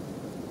attack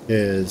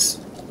is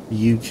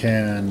you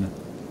can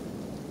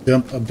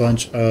dump a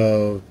bunch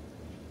of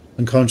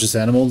unconscious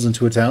animals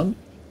into a town,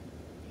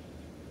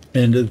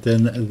 and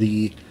then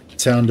the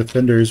town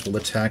defenders will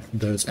attack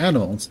those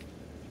animals.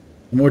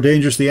 The more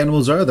dangerous the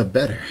animals are, the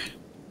better.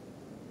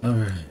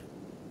 Alright.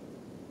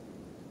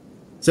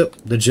 So,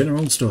 the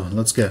general store.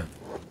 Let's go.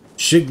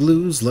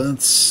 Shigloos,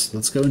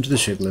 let's go into the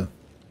Shigloo.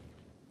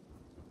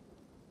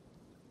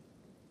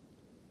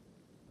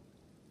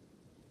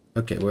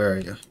 Okay, where are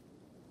you?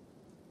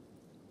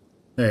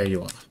 There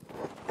you are.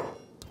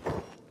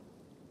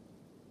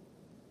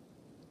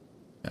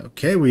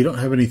 Okay, we don't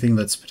have anything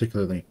that's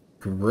particularly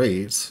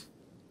great.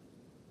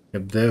 We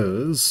have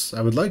those.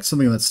 I would like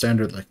something that's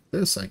standard like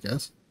this, I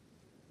guess.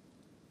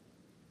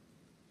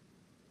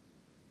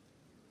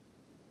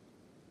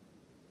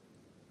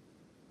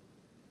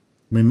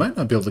 We might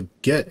not be able to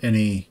get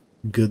any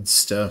good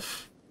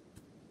stuff.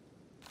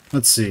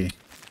 Let's see.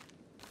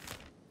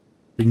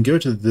 We can go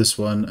to this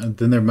one, and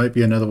then there might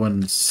be another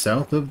one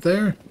south of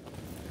there.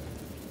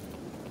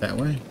 That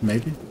way,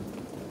 maybe.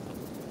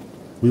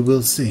 We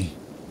will see.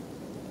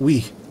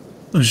 We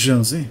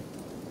shall see.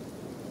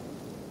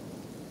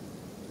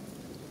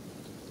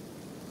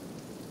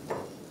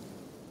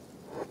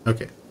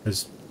 Okay, I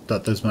just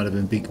thought those might have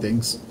been beak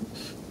things.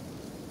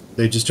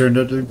 They just turned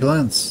out to be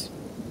plants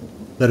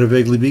that are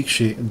vaguely beak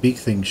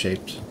thing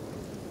shaped.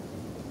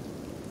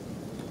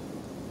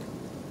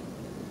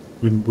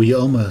 We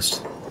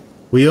almost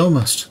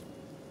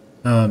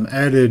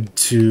added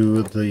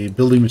to the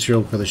building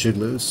material for the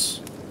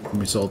Shigloos when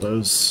we sold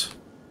those.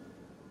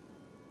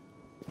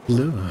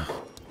 Blue.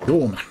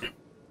 Yo, man.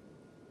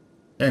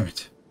 Damn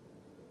it.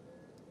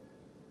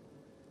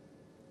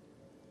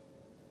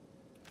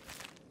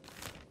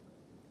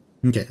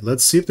 Okay,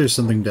 let's see if there's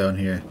something down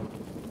here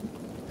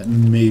that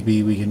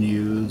maybe we can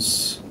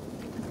use.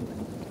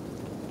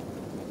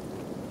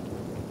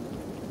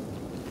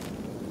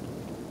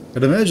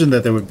 I'd imagine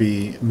that there would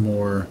be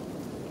more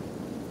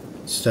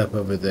stuff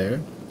over there.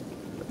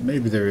 But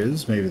maybe there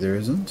is, maybe there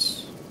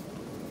isn't.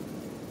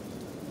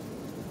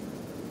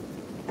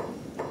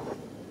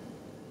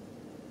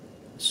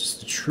 It's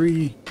just a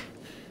tree.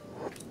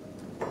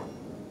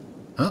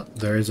 Oh,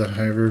 there is a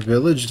Hyver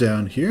village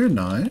down here.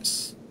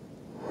 Nice.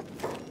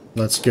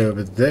 Let's go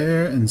over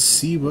there and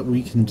see what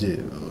we can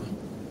do.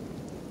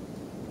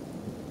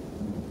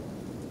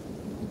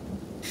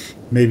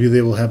 Maybe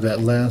they will have that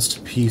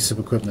last piece of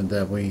equipment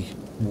that we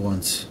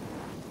want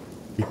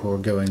before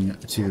going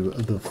to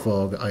the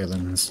Fog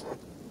Islands.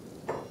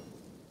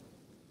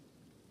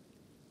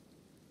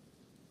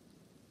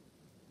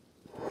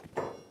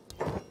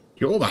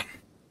 Yo, man.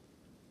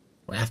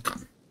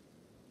 Welcome.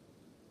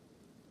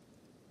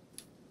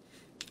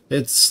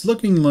 It's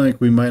looking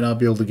like we might not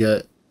be able to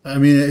get... I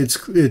mean,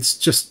 it's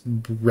just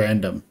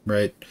random,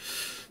 right?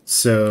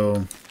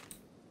 So...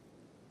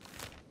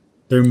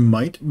 there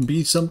might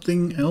be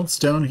something else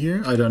down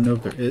here. I don't know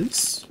if there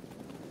is.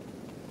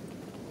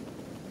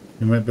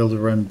 We might be able to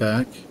run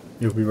back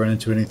if we run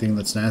into anything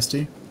that's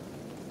nasty.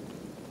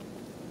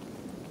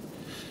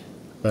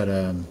 But,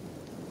 it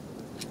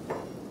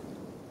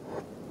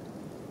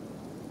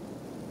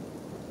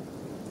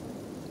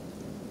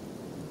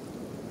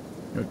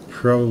would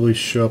probably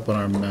show up on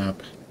our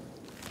map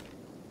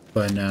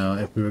by now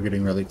if we were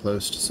getting really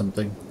close to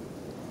something.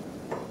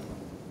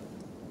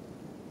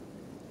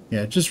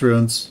 Yeah, just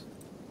ruins.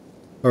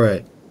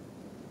 Alright.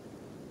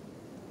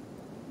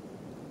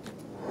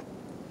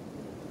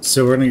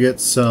 So we're gonna get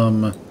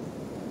some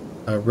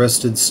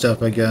rusted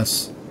stuff, I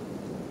guess.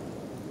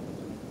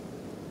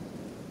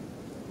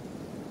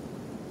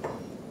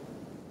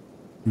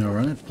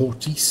 Alright,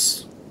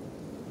 Portis.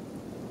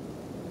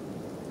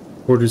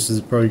 Portis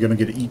is probably gonna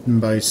get eaten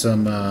by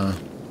some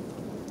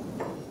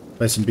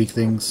beak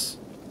things.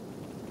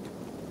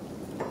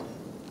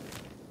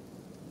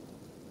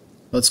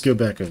 Let's go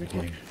back over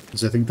here.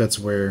 Because I think that's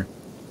where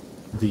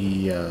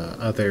the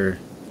other...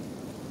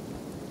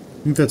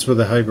 I think that's where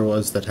the hiver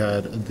was that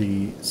had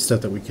the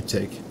stuff that we could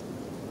take,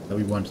 that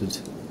we wanted.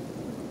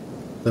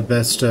 The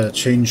best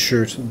chain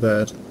shirt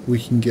that we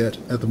can get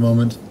at the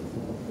moment.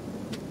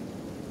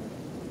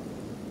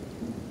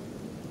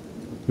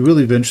 We will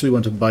eventually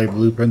want to buy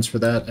blueprints for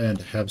that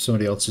and have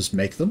somebody else just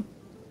make them.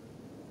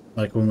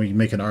 Like when we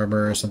make an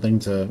armor or something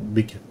to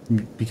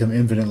become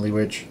infinitely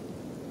rich.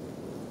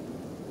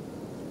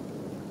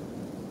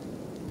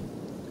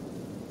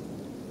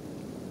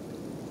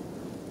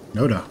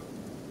 No, no.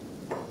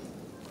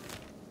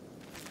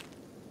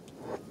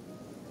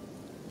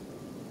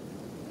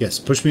 Yes,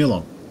 push me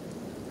along.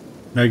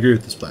 I agree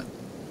with this plan.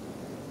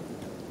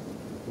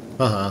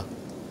 Haha,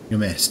 you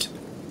missed.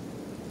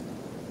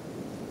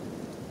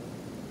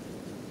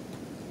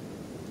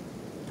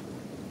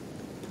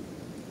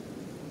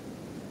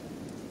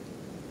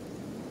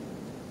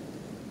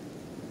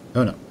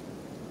 Oh no.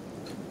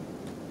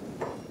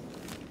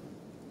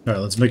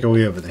 Alright, let's make our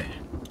way over there.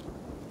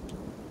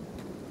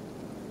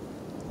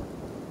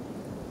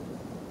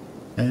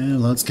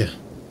 And let's go.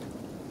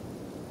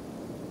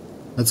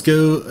 Let's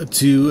go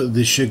to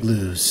the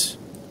Shigloos.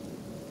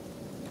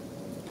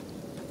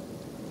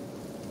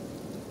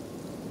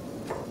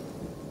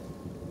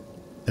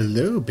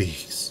 Hello,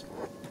 bees.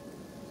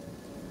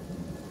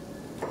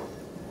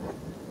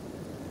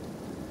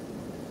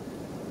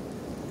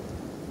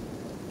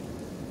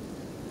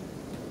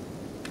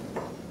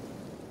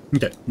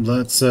 Okay,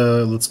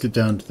 let's get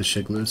down to the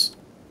Shigloos.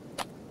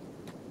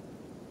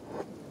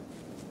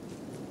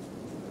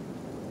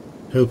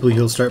 Hopefully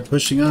he'll start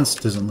pushing us.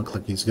 Doesn't look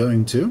like he's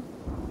going to.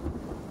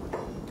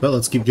 But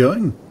let's keep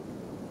going.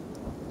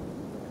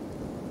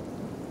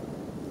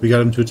 We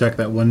got him to attack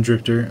that one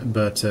drifter,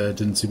 but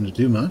didn't seem to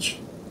do much.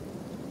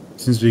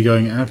 Seems to be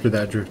going after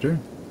that drifter.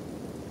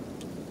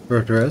 Or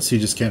after us, he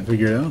just can't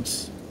figure it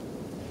out.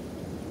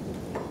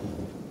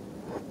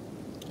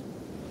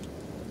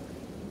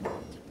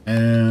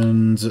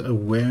 And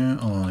where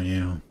are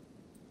you?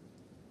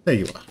 There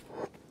you are.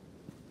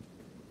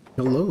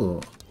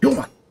 Hello. Come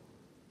on.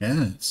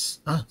 Yes,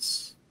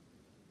 us.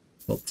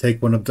 We'll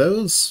take one of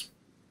those.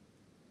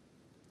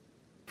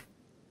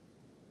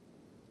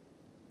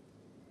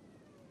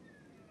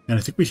 And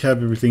I think we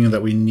have everything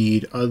that we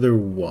need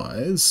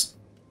otherwise.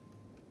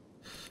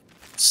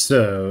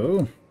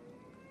 So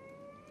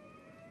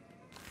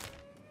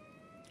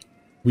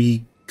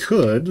we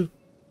could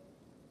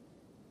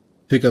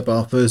pick up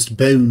our first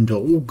bone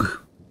dog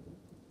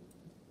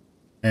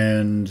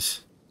and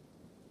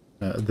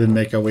then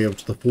make our way up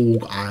to the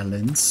Fog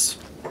Islands.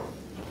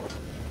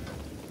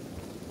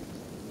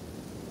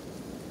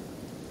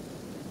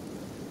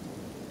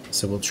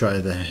 So we'll try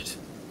that.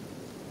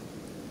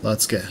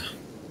 Let's go.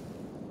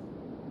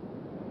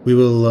 We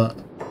will,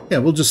 yeah,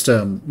 we'll just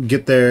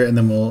get there and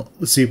then we'll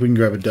see if we can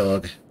grab a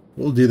dog.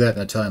 We'll do that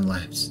in a time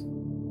lapse.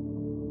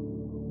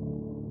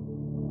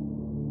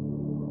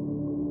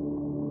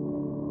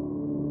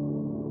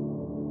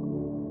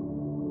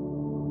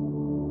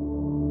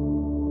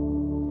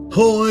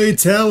 Hoy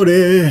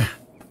towdy!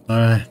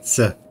 Alright,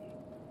 so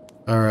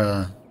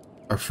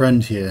our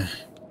friend here.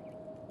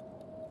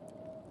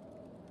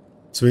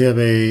 So we have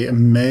a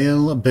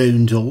male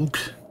bone dog.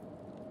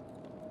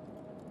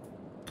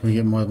 Can we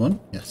get more than one?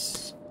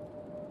 Yes.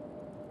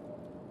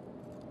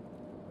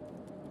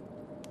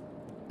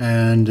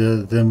 And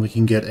then we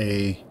can get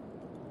a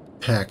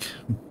pack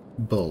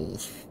bull,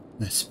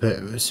 I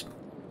suppose.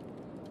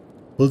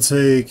 We'll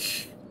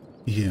take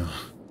you.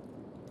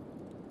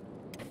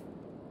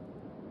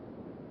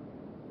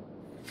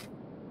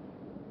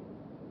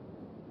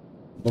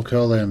 We'll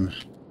call him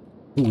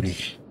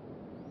Booty.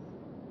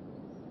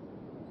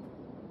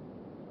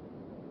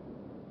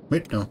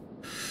 Wait, no.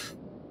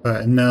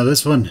 Alright, now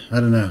this one, I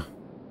don't know.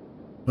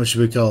 What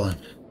should we call him?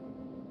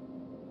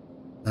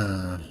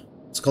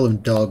 Let's call him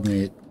Dog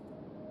Meat.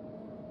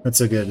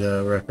 That's a good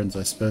reference,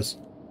 I suppose.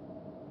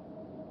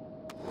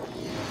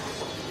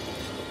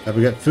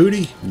 We got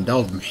Foodie and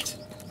Dog Meat.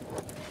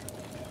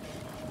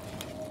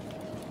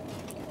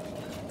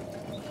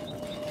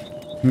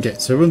 Okay,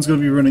 so everyone's going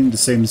to be running the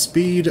same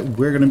speed.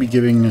 We're going to be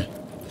giving...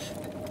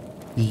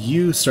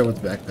 You start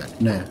with the backpack.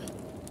 No.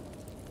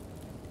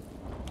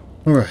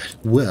 Alright,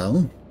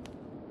 well...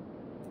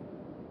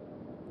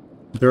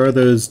 There are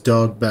those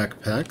dog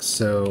backpacks,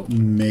 so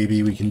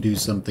maybe we can do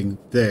something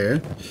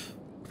there.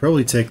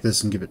 Probably take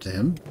this and give it to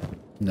him.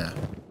 No.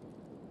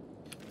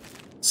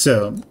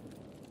 So...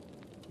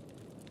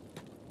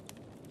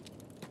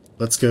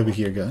 Let's go over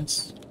here,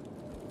 guys.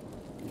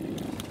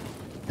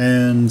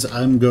 And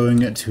I'm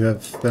going to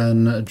have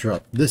Fen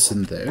drop this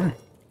in there.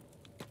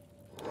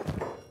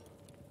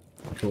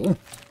 Cool.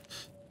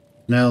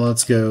 Now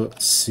let's go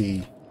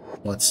see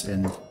what's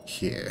in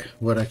here.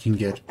 What I can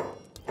get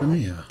from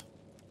here.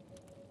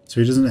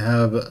 So he doesn't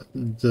have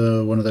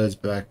one of those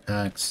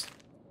backpacks.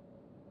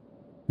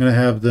 I'm going to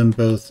have them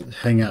both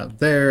hang out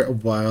there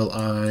while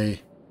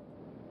I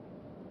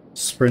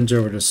sprint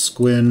over to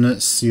Squin,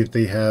 see if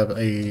they have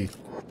a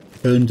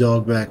Bone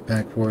Dog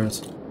backpack for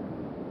us.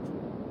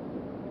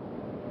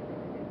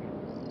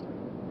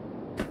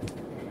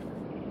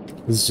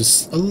 It's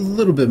just a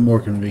little bit more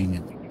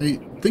convenient. I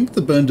think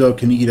the bone dog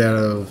can eat out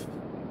of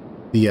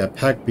the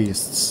pack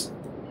beasts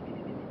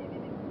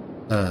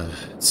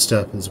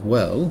stuff as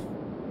well.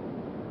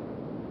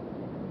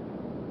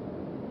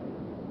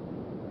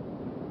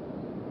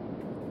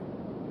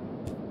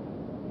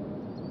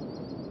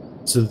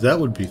 So that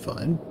would be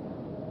fine.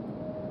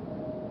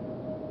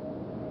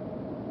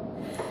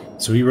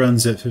 So he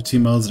runs at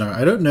 15 miles an hour.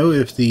 I don't know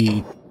if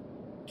he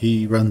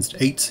runs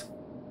at 8.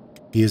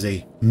 He is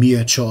a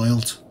mere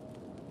child.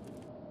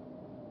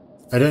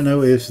 I don't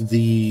know if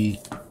the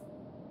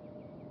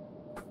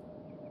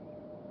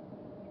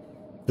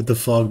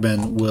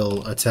frogmen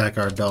will attack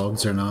our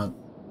dogs or not.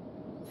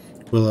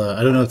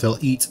 I don't know if they'll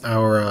eat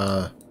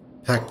our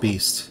pack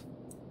beast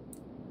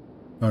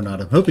or not.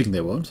 I'm hoping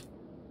they won't.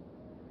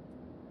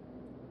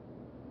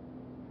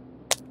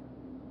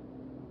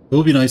 It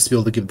will be nice to be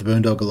able to give the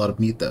bone dog a lot of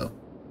meat, though.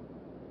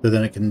 So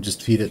then it can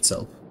just feed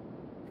itself.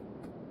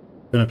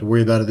 Don't have to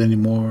worry about it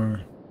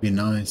anymore. Be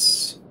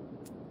nice.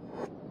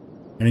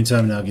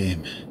 Anytime now,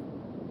 game.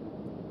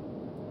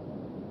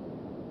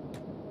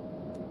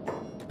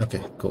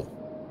 Okay, cool.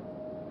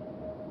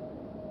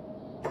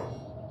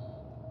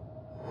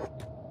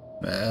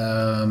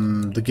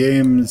 The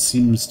game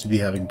seems to be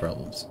having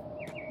problems.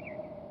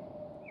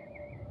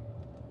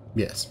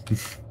 Yes.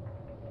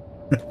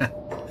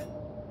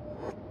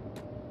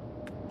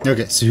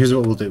 Okay, so here's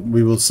what we'll do.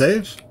 We will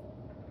save,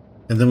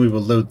 and then we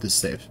will load this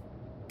save.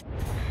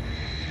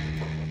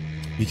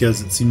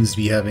 Because it seems to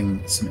be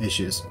having some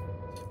issues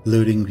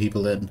loading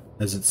people in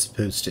as it's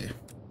supposed to.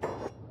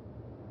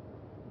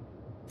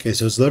 Okay,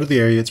 so it's loaded the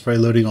area. It's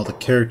probably loading all the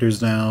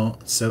characters now,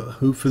 so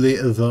hopefully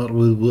that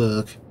will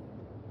work.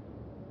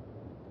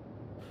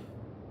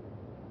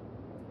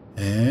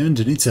 And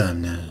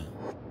anytime now.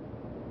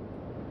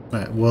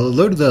 Alright, well, it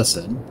loaded us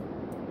in.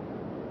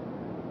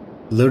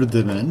 Loaded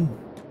them in.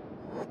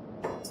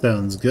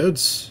 Sounds good.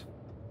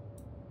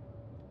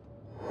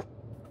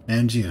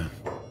 And you.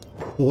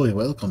 Boy,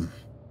 welcome.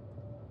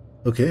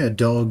 Okay, a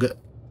dog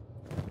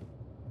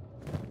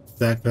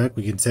backpack.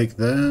 We can take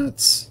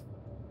that.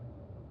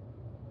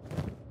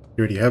 We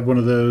already have one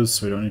of those,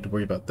 so we don't need to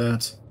worry about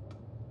that.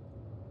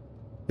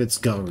 It's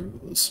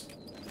Garu's.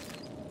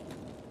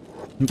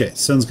 Okay,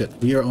 sounds good.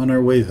 We are on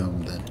our way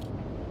home then.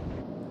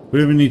 We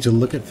don't even need to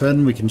look at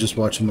Fen, we can just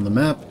watch him on the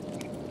map.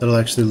 That'll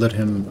actually let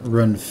him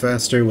run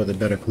faster with a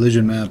better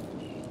collision map.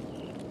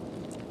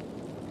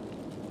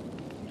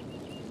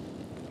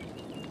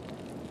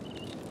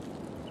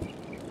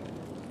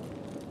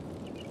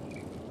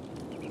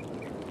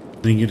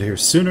 We can get here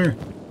sooner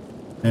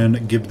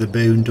and give the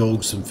bone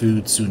dog some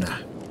food sooner.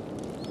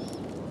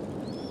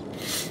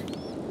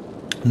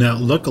 Now,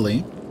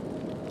 luckily,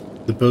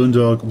 the bone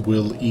dog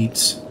will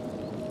eat.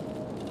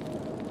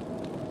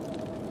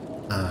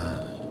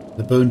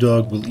 The bone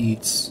dog will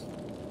eat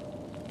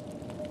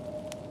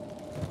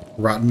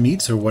rotten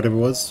meat or whatever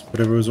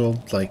it was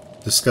all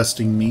like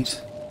disgusting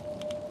meat.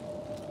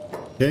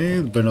 Okay,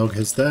 the bone dog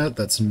has that.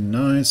 That's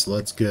nice.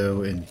 Let's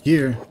go in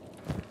here.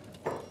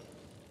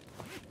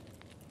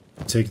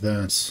 Take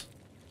that.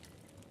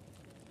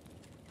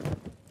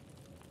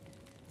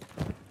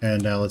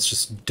 And now let's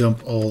just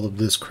dump all of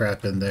this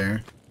crap in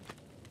there.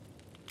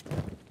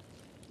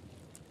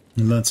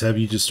 And let's have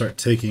you just start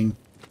taking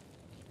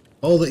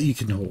all that you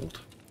can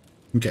hold.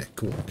 Okay,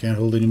 cool. Can't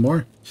hold any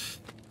more.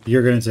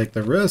 You're going to take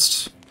the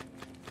rest.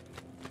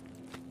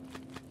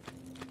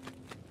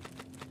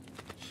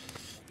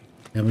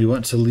 And we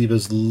want to leave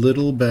as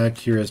little back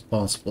here as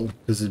possible,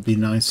 because it'd be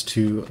nice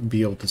to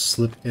be able to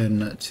slip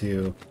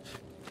into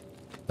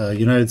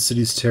United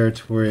States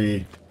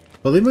territory.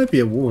 Well, they might be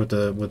at war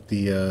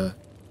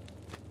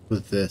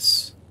with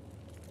this.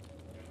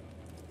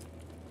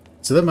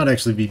 So that might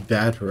actually be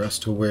bad for us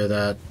to wear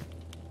that.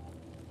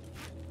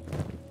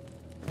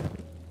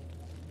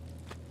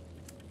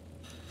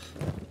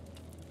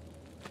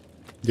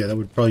 Yeah, that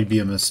would probably be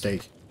a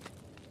mistake.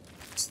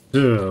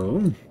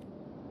 So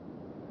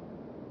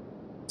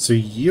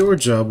your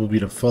job will be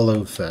to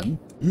follow Fen.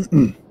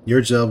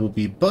 Your job will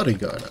be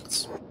bodyguard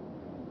us.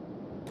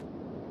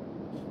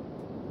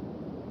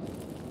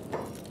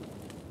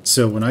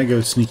 So when I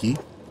go sneaky,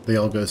 they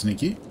all go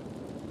sneaky.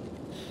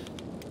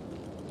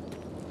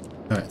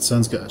 Alright,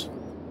 sounds good.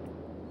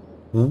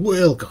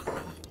 Welcome.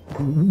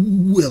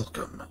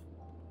 Welcome.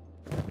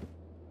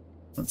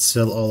 Let's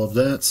sell all of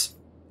that.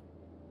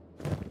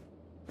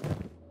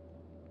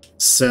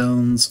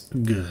 Sounds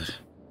good.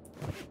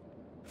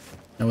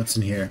 Now what's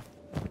in here?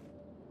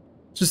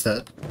 Just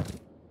that.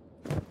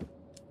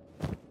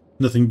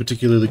 Nothing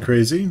particularly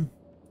crazy.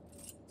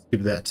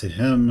 Give that to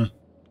him.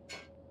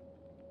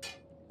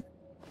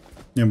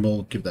 And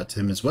we'll give that to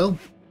him as well.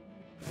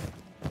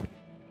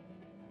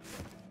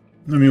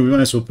 I mean, we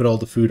might as well put all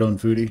the food on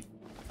Foodie.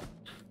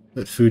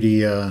 Let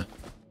Foodie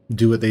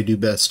do what they do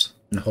best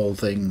and haul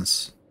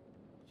things.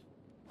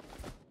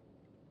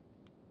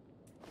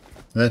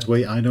 That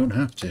way I don't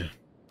have to.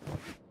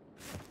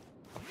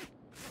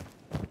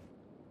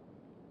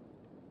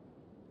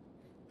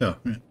 Oh,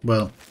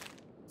 well,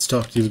 let's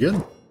talk to you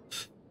again.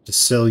 To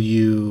sell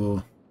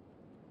you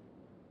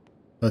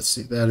Let's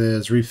see, that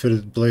is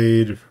refitted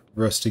blade,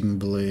 rusting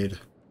blade.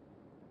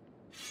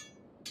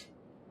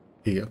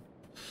 Here you go.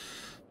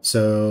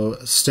 So,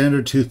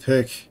 standard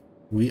toothpick,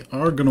 we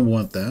are going to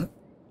want that.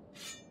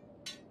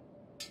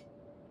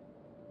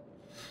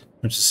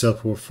 Which is sell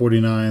for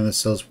 49, this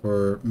sells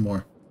for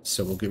more.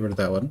 So we'll get rid of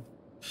that one.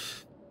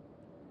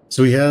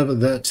 So we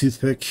have that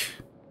toothpick.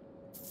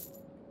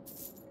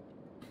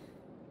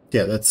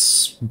 Yeah,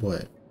 that's,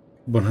 what,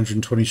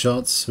 120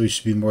 shots, so we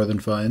should be more than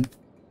fine.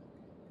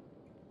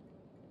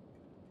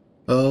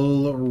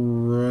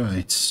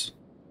 Alright.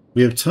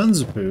 We have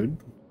tons of food.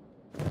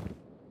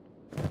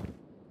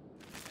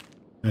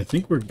 I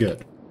think we're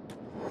good.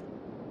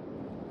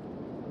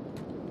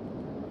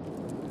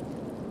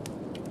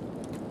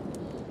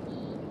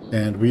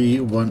 And we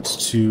want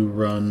to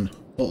run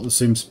all at the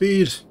same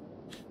speed.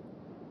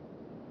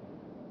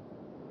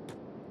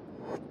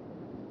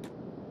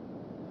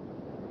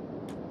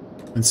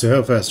 And so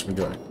how fast are we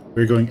going?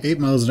 We're going 8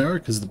 miles an hour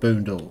because of the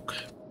bone dog.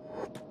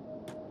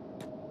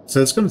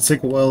 So it's going to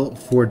take a while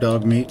for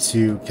Dogmeat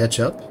to catch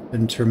up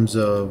in terms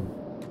of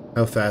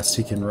how fast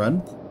he can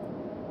run.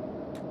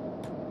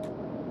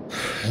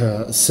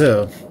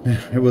 So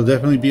it will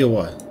definitely be a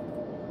while.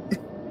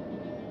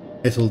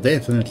 It'll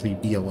definitely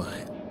be a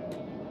while.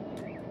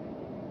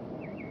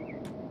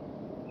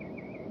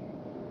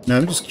 Now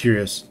I'm just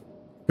curious,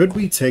 could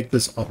we take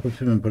this off of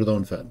him and put it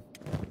on Fen?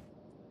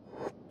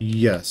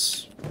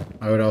 Yes.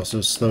 I would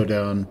also slow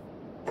down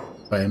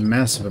by a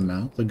massive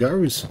amount. The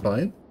Garu's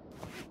fine.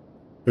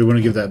 We want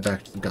to give that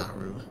back to the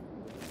Garu.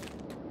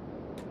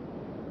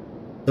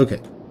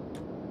 Okay.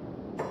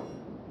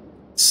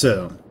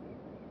 So,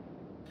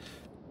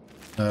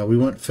 we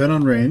want Fen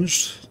on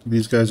ranged.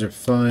 These guys are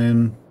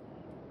fine.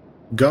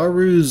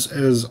 Garus,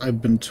 as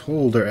I've been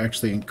told, are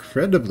actually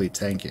incredibly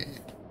tanky.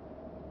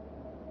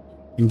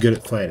 And good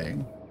at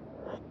fighting.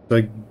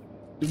 Like,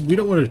 we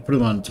don't want to put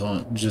them on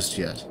taunt just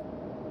yet.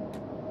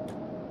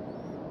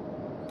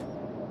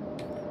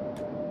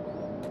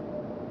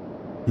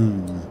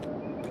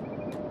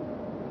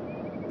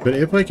 But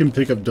if I can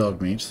pick up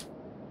Dogmeat,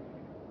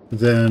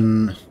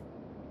 then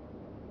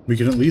we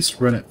can at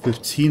least run at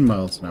 15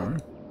 miles an hour.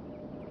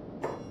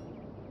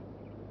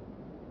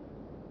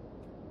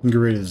 Finger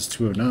rate is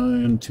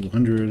 209,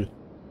 200.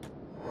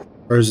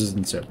 Ours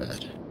isn't so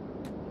bad.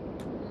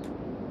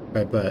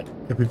 Right, but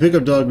if we pick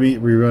up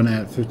Dogmeat, we run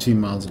at 15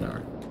 miles an hour.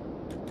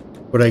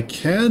 What I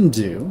can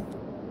do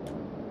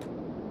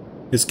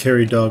is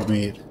carry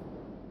Dogmeat.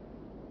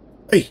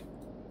 Hey!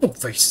 Oh,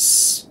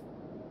 face!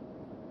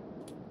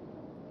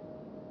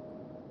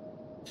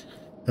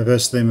 How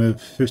fast they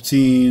move?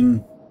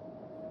 15,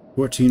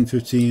 14,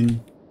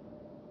 15.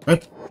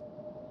 What?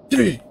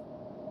 3!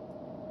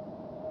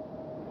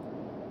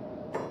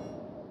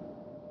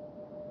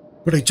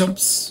 But he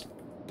jumps!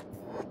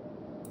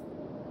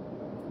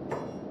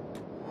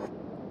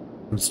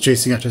 It's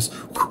chasing after us.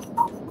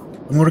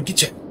 I'm gonna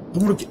get you! I'm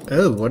gonna get—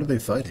 oh, what are they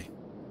fighting?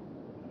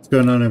 What's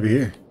going on over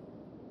here?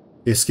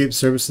 The escape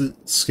servants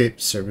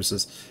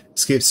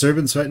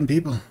fighting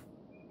people.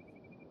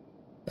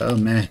 Oh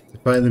man,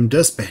 they're fighting them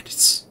dust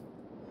bandits.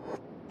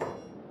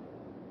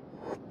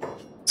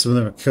 Some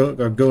of them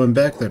are going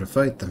back there to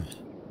fight them.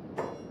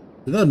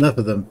 There's not enough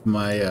of them for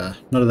my,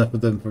 not enough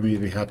of them for me to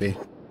be happy.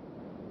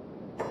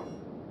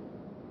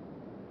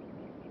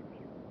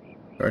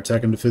 Our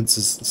attack and defense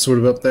is sort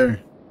of up there.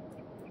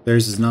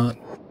 Theirs is not.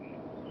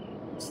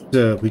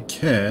 So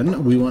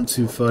we want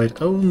to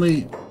fight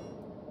only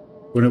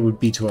when it would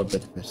be to our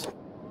benefit.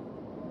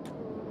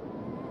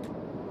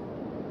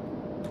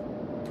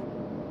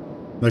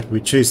 Like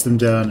we chase them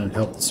down and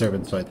help the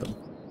servants fight them.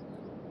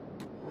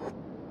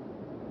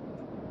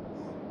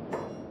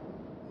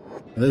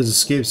 And those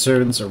escaped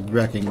servants are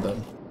wrecking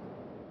them.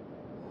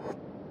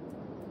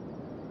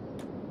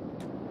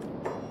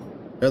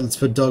 Alright, let's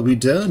put Dogmeat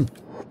down.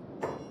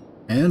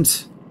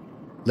 And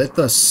let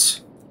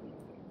us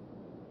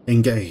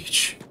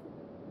engage.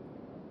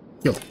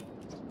 Kill.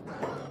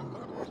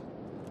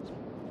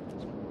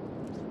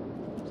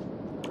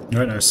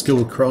 Alright, our skill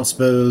with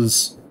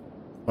crossbows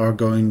is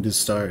going to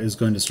start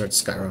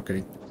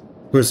skyrocketing.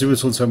 Of course,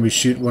 every time we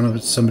shoot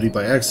somebody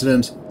by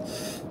accident,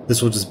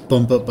 this will just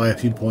bump up by a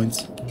few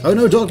points. Oh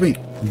no, Dogmeat!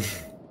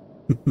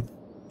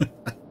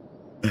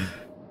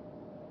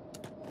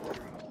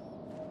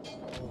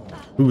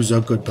 Who's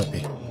a good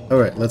puppy?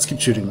 Alright, let's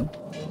keep shooting them.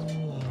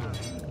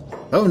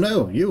 Oh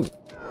no, you!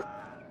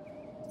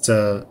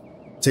 Let's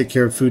take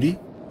care of Foodie.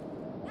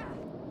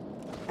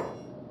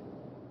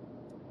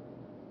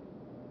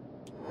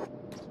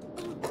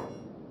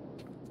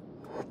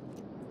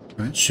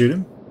 Alright, shoot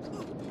him.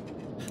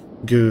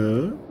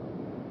 Good.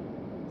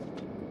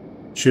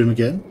 Shoot him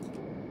again.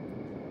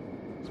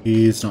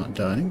 He's not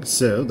dying,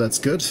 so that's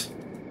good.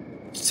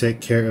 Let's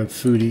take care of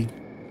Foodie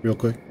real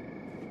quick.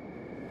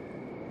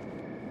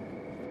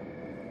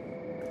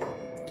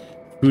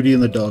 Foodie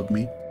and the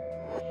Dogmeat.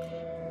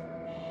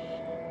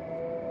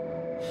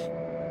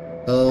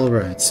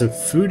 Alright, so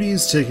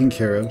Foodie's taken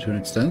care of to an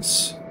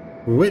extent.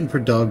 We're waiting for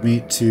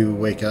Dogmeat to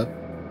wake up.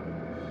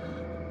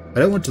 I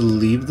don't want to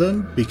leave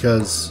them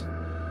because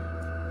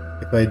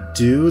If I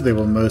do, they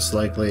will most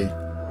likely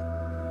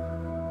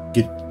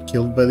get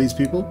killed by these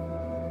people.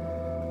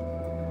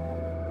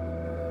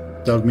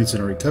 Dogmeat's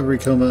in a recovery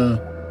coma.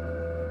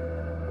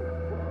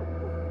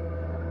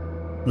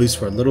 At least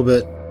for a little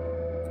bit.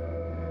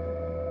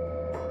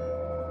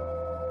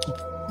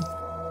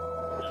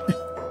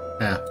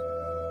 Ah.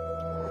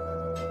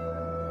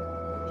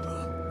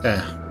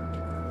 Ah.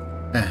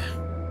 Ah.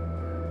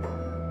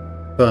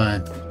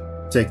 Fine.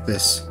 Take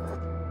this.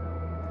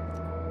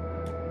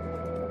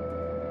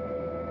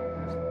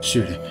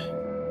 Shoot him.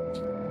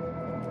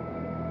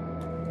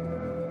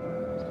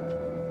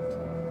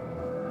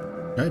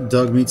 Alright,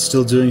 Dogmeat's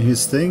still doing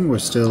his thing. We're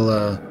still,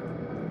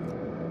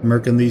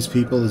 murking these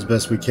people as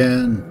best we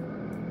can.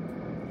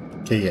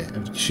 Okay,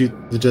 yeah. Shoot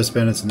the Dust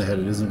Bandits in the head.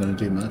 It isn't going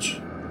to do much.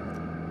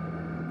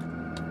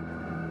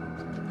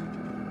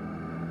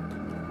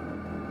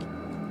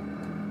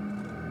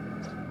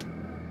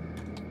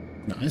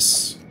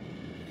 Nice.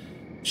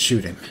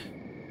 Shoot him.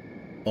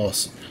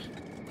 Awesome.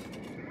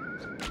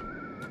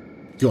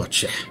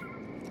 Gotcha.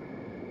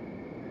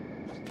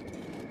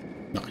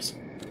 Nice.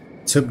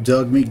 Let's hope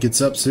Dogmeat gets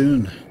up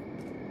soon.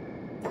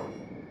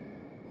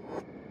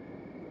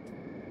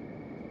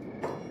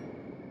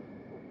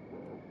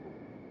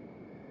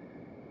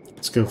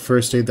 Let's go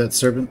first aid that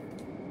serpent.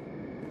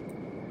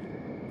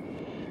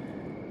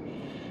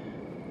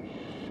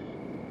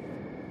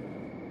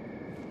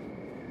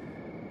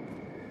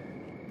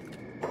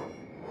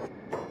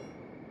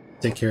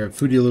 Take care of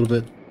Foodie a little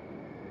bit.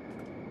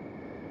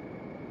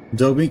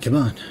 Dogmeat, come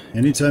on.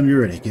 Anytime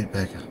you're ready, get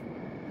back up.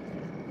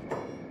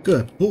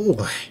 Good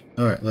boy.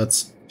 Alright,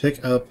 let's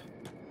pick up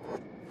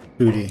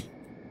Foodie.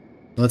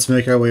 Let's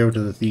make our way over to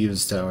the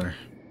Thieves' Tower.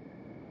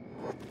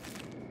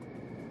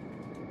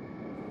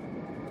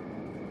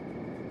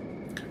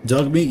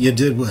 Dogmeat, you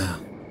did well.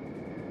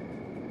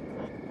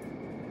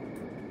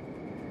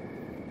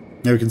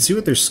 Now we can see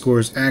what their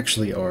scores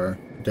actually are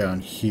down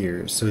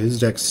here. So his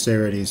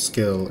dexterity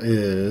skill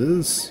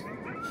is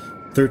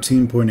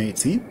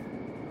 13.18.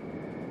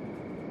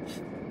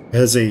 It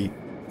has a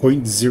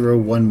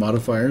 0.01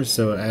 modifier,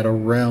 so at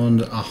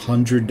around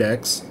 100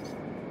 dex,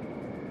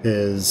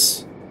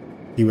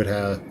 he would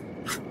have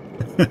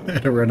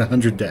at around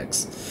 100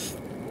 dex,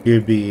 he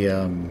would be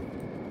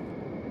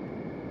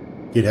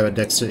he'd have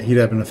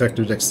an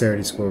effective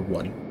dexterity score of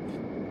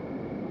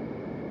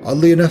 1.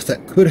 Oddly enough,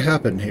 that could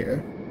happen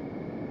here.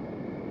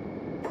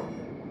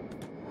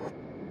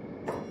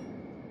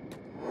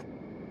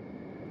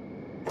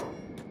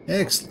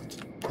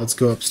 Excellent. Let's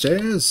go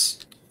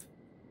upstairs.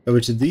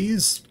 Over to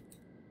these.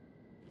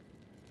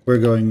 We're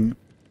going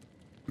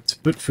to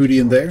put Foodie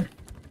in there.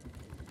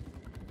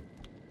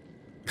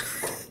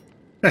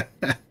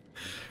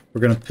 We're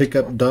going to pick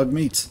up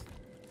Dogmeat.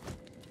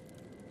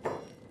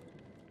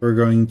 We're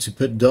going to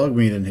put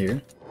Dogmeat in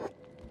here.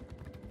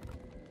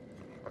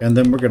 And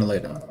then we're going to lay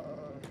down.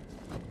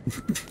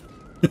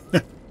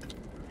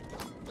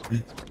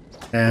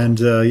 And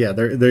yeah,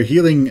 they're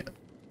healing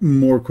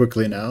more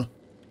quickly now.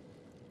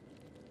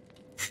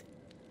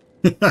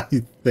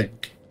 I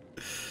think.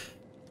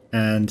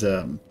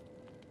 And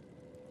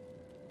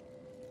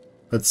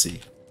let's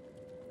see.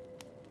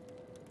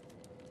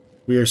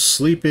 We are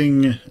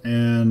sleeping,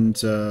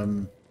 and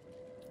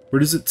where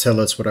does it tell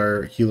us what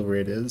our heal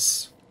rate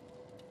is?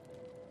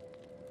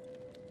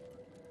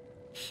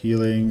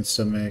 Healing,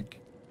 stomach.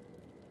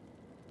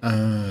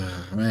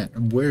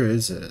 Man, where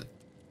is it?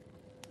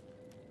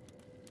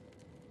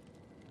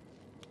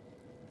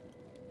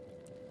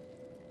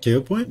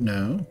 KO point?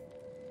 No.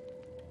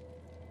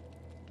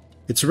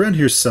 It's around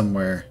here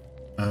somewhere.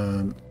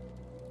 No.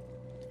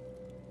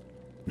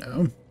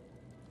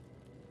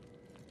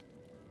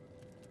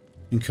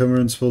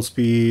 Encumbrance, full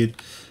speed.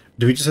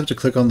 Do we just have to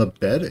click on the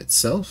bed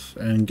itself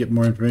and get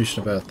more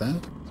information about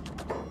that?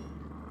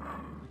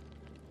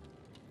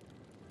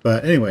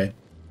 But anyway,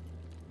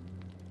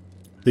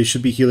 they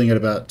should be healing at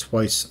about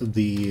twice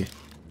the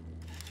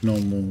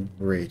normal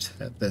rate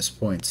at this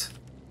point.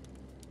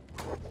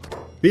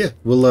 But yeah,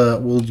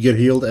 we'll get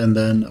healed and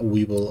then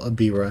we will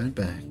be right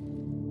back.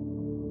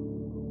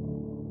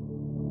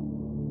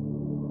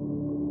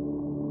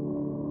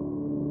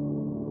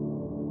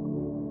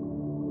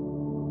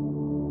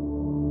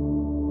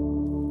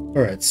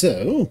 Alright,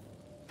 so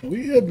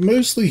we have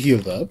mostly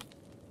healed up.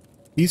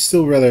 He's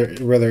still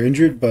rather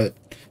injured, but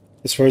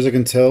as far as I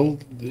can tell,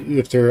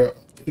 if their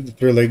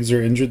legs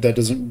are injured, that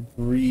doesn't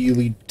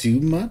really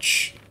do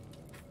much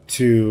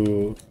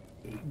to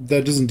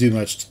them.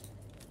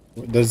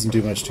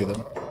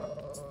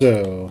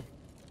 So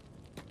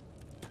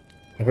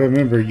if I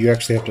remember, you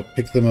actually have to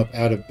pick them up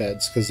out of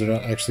beds because they're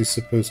not actually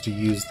supposed to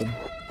use them.